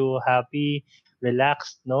makes you happy,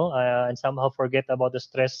 relaxed, no, and somehow forget about the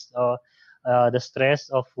stress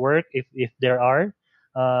of work if there are.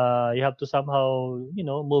 You have to somehow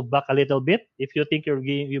move back a little bit. If you think you're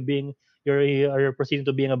proceeding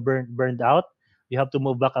to being a burned out, you have to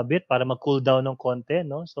move back a bit para mag-cool down ng konti,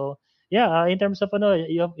 no? So yeah, in terms of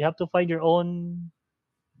you have to find your own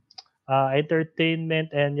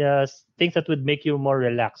entertainment and things that would make you more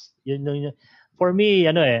relaxed. For me,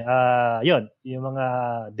 yun, yung mga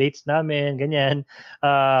dates namin, ganyan,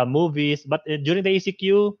 movies. But during the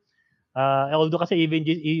ECQ, although kasi even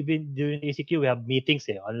during the ECQ, we have meetings,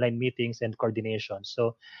 online meetings and coordination.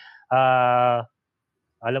 So, uh,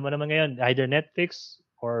 alam mo naman ngayon, either Netflix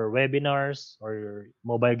or webinars or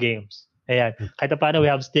mobile games. Ayan. Kahit paano, we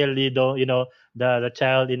have still, the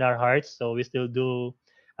child in our hearts. So we still do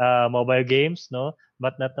mobile games, no?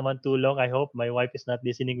 But not naman too long. I hope my wife is not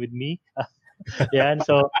listening with me. Yan.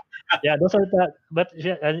 So, yeah, those are the, but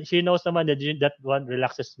she knows naman that one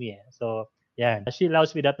relaxes me. So, yan. She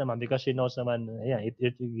allows me that naman because she knows naman, yeah, it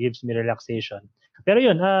gives me relaxation. Pero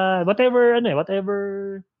yun, whatever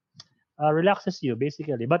relaxes you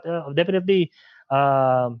basically. But definitely,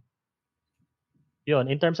 um, yun,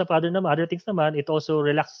 in terms of other things naman, it also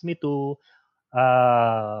relaxes me to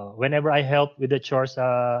whenever I help with the chores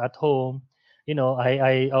at home,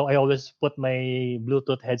 I always put my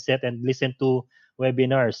Bluetooth headset and listen to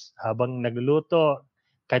webinars habang nagluluto.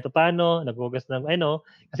 Kahit paano, naghugas ng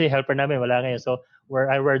kasi helper namin wala ngayon. So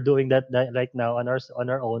we're doing that right now on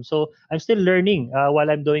our own. So I'm still learning while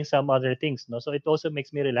I'm doing some other things, no. So it also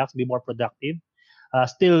makes me relax, be more productive,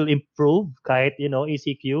 still improve kahit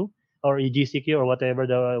ECQ or EGCQ or whatever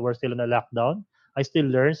we're still in a lockdown. I still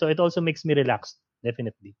learn, so it also makes me relaxed,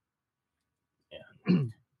 definitely.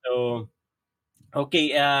 So,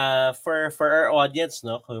 okay, for our audience,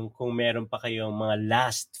 no, kung meron pa kayong mga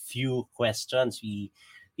last few questions, we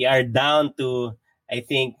are down to, I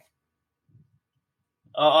think,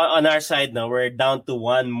 on our side now, we're down to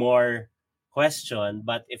one more question.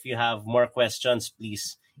 But if you have more questions,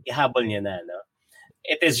 please ihabol niyo na, no?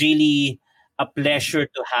 It is really a pleasure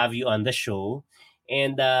to have you on the show.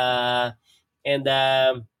 And and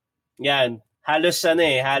yeah, halos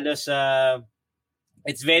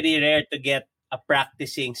it's very rare to get a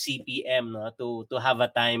practicing CPM, no, to have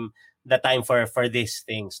the time for these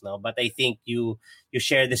things, no. But I think you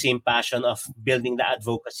share the same passion of building the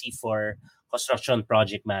advocacy for construction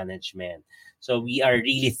project management. So we are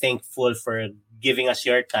really thankful for giving us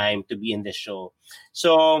your time to be in the show.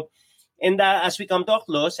 So, and as we come to a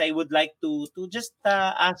close, I would like to just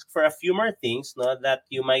ask for a few more things, no, that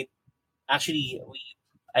you might actually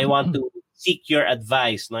I want to seek your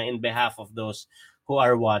advice, no, in behalf of those who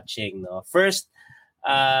are watching, no. First,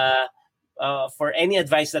 uh, for any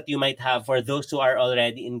advice that you might have for those who are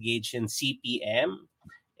already engaged in CPM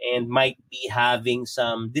and might be having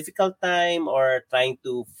some difficult time or trying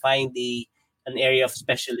to find an area of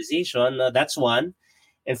specialization, that's one.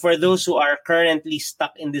 And for those who are currently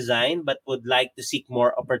stuck in design but would like to seek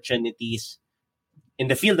more opportunities in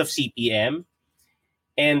the field of CPM.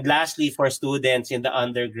 And lastly, for students in the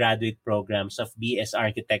undergraduate programs of BS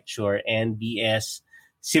Architecture and BS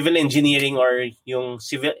Civil Engineering, or yung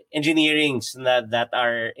civil engineerings that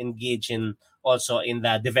are engaged in also in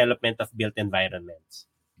the development of built environments.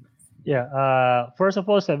 Yeah. First of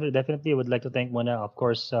all, I definitely would like to thank Mona, of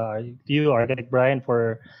course, you, Architect Brian,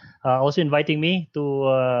 for also inviting me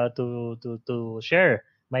to share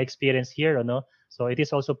my experience here. No, so it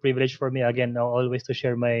is also a privilege for me again always to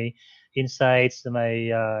share my insights,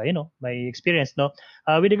 my experience. No,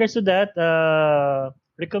 with regards to that,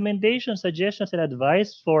 recommendations, suggestions, and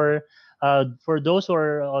advice for those who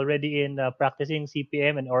are already in practicing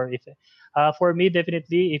CPM, and or if for me,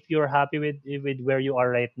 definitely, if you're happy with where you are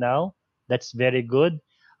right now, that's very good.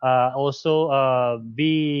 Also,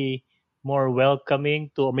 be more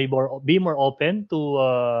welcoming to, be more open to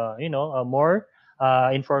more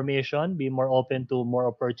information. Be more open to more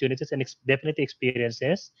opportunities and definitely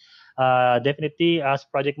experiences. Definitely, as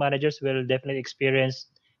project managers, will definitely experience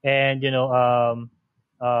and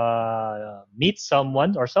meet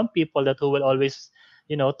someone or some people that who will always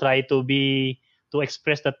try to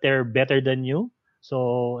express that they're better than you.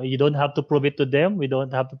 So you don't have to prove it to them. We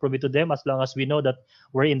don't have to prove it to them as long as we know that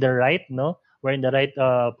we're in the right, no? We're in the right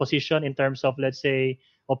position in terms of, let's say,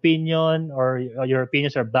 opinion, or your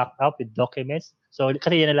opinions are backed up with documents. So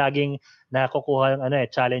kasi yan na laging nakukuha ng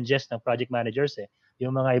challenges ng project managers eh.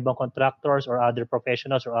 Yung mga ibang contractors or other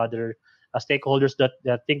professionals or other stakeholders that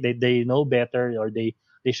think they know better, or they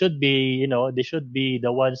should be, they should be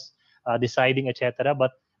the ones deciding, etc.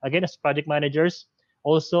 But again, as project managers,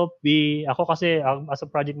 also ako kasi as a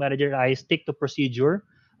project manager, I stick to procedure,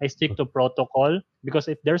 I stick to protocol, because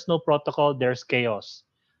if there's no protocol, there's chaos.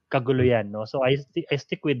 Kagulo yan, no? So I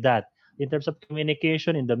stick with that. In terms of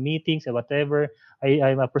communication in the meetings and whatever,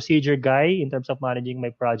 I'm a procedure guy in terms of managing my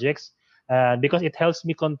projects, because it helps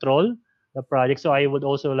me control the project. So I would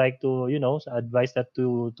also like to, advise that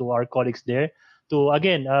to our colleagues there, to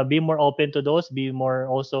again be more open to those, be more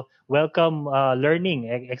also welcome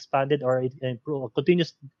learning, expanded or improve,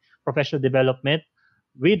 continuous professional development,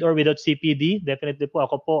 with or without CPD. Definitely po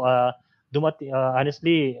ako po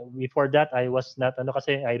honestly, before that I was not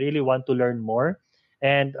kasi I really want to learn more,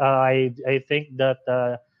 and I think that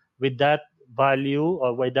with that value,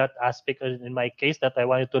 or with that aspect in my case, that I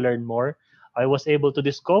wanted to learn more, I was able to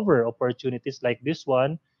discover opportunities like this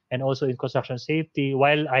one, and also in construction safety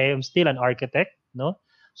while I am still an architect, no?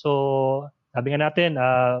 So sabi nga natin,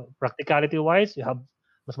 practicality wise, you have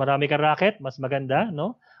mas marami kang racket, mas maganda,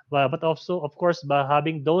 no? But also, of course, by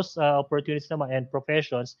having those opportunities naman and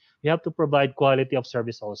professions, you have to provide quality of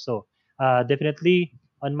service also. Definitely,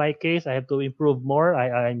 on my case, I have to improve more.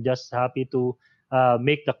 I'm just happy to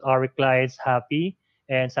make our clients happy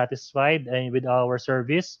and satisfied and with our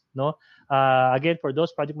service. No, again, for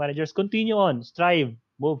those project managers, continue on, strive,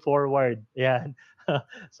 move forward. Yeah.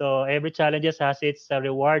 So every challenges has its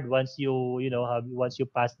reward once once you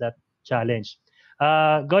pass that challenge.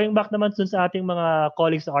 Going back naman dun sa ating mga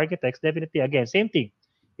colleagues architects, definitely again, same thing.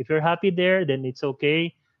 If you're happy there, then it's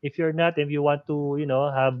okay. If you're not, if you want to,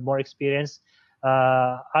 have more experience,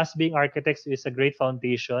 us being architects is a great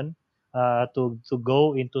foundation to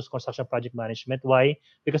go into construction project management. Why?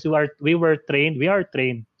 Because we are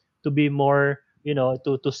trained to be more,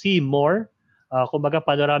 to see more. Kumbaga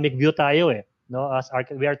panoramic view tayo eh. No,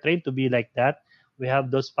 we are trained to be like that. We have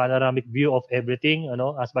those panoramic view of everything,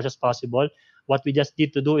 as much as possible. What we just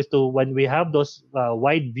need to do is when we have those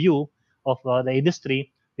wide view of the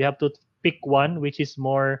industry, we have to pick one which is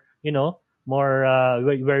more, more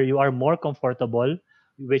where you are more comfortable,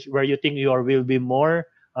 where you think will be more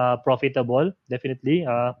profitable, definitely,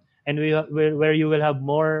 and where you will have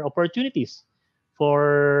more opportunities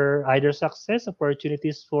for either success,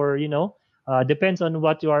 opportunities for, depends on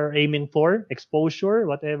what you are aiming for, exposure,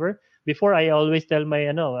 whatever. Before, I always tell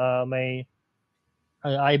my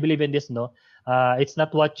I believe in this, no. It's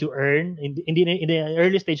not what you earn in the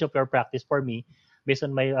early stage of your practice. For me, based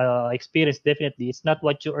on my experience, definitely, it's not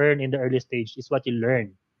what you earn in the early stage. It's what you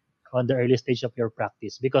learn on the early stage of your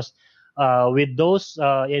practice. Because with those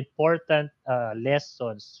important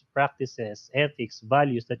lessons, practices, ethics,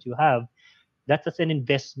 values that you have, that's an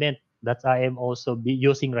investment that I am also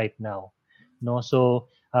using right now. No, so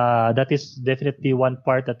that is definitely one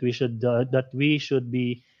part that we should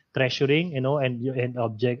be treasuring, and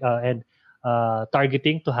object and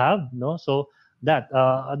targeting to have, no. So that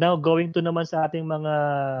now going to naman sa ating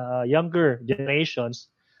mga younger generations,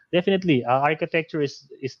 definitely architecture is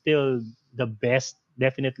still the best.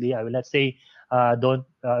 Definitely, I will not say don't.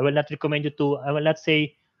 I will not recommend you to. I will not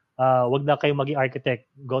say wag na kayo maging architect.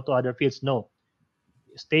 Go to other fields. No,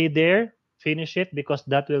 stay there, finish it, because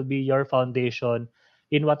that will be your foundation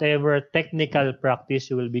in whatever technical practice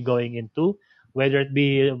you will be going into, whether it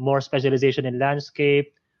be more specialization in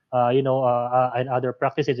landscape, and other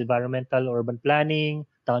practices, environmental, urban planning,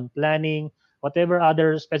 town planning, whatever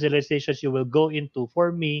other specializations you will go into.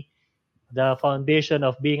 For me, the foundation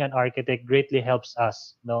of being an architect greatly helps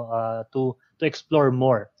us, to explore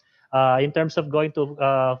more. In terms of going to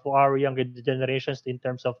for our younger generations, in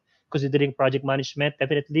terms of considering project management,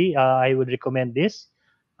 definitely I would recommend this.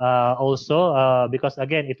 Also, because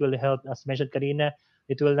again, it will help, as mentioned kanina,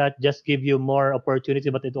 it will not just give you more opportunity,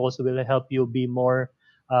 but it also will help you be more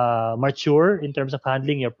mature in terms of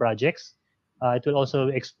handling your projects. It will also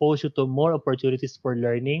expose you to more opportunities for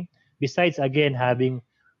learning, besides again having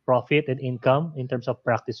profit and income in terms of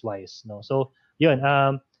practice wise, no. So yun,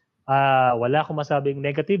 wala akong masabing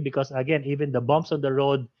negative, because again, even the bumps on the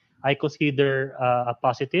road, I consider a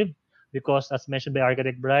positive, because as mentioned by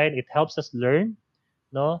Architect Brian, it helps us learn,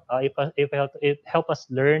 no. It help us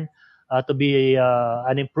learn to be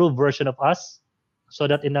an improved version of us, so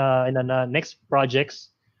that in a next projects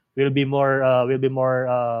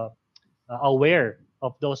aware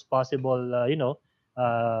of those possible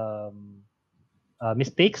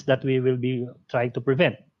mistakes that we will be trying to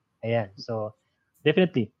prevent. Ayan. So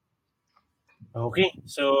definitely. Okay.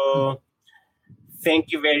 So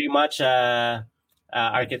thank you very much,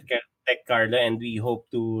 Architect Carlo, and we hope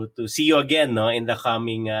to see you again, no, in the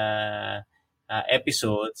coming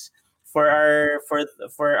episodes. For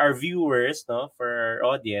our viewers, no, for our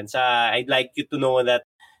audience, I'd like you to know that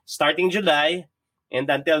starting July and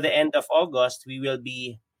until the end of August, we will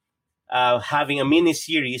be having a mini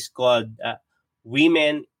series called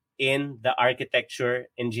 "Women in the Architecture,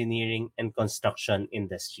 Engineering, and Construction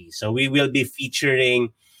Industry." So we will be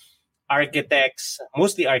featuring architects,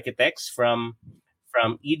 mostly architects from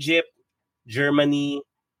Egypt, Germany,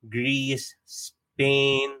 Greece,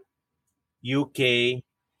 Spain, UK,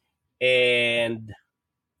 and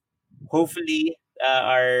hopefully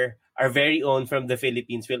our very own from the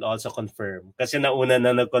Philippines will also confirm. Kasi nauna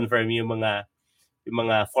na nag-confirm yung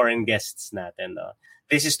mga foreign guests natin. No?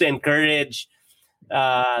 This is to encourage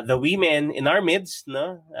the women in our midst,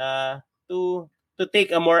 no, to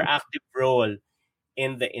take a more active role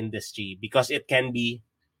in the industry because it can be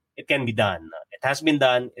done. It has been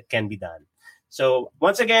done. It can be done. So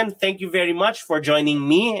once again, thank you very much for joining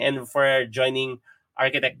me and for joining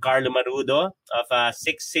architect Carlo Marudo of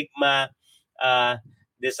Six Sigma uh,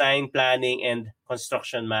 Design Planning and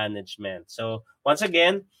Construction Management. So once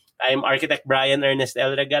again, I'm architect Brian Ernest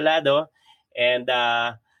El Regalado, and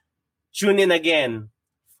tune in again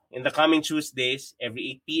in the coming Tuesdays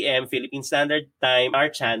every 8 p.m. Philippine Standard Time, our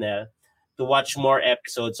channel, to watch more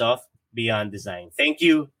episodes of Beyond Design. Thank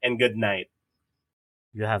you and good night.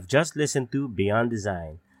 You have just listened to Beyond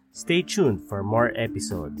Design. Stay tuned for more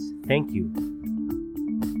episodes. Thank you.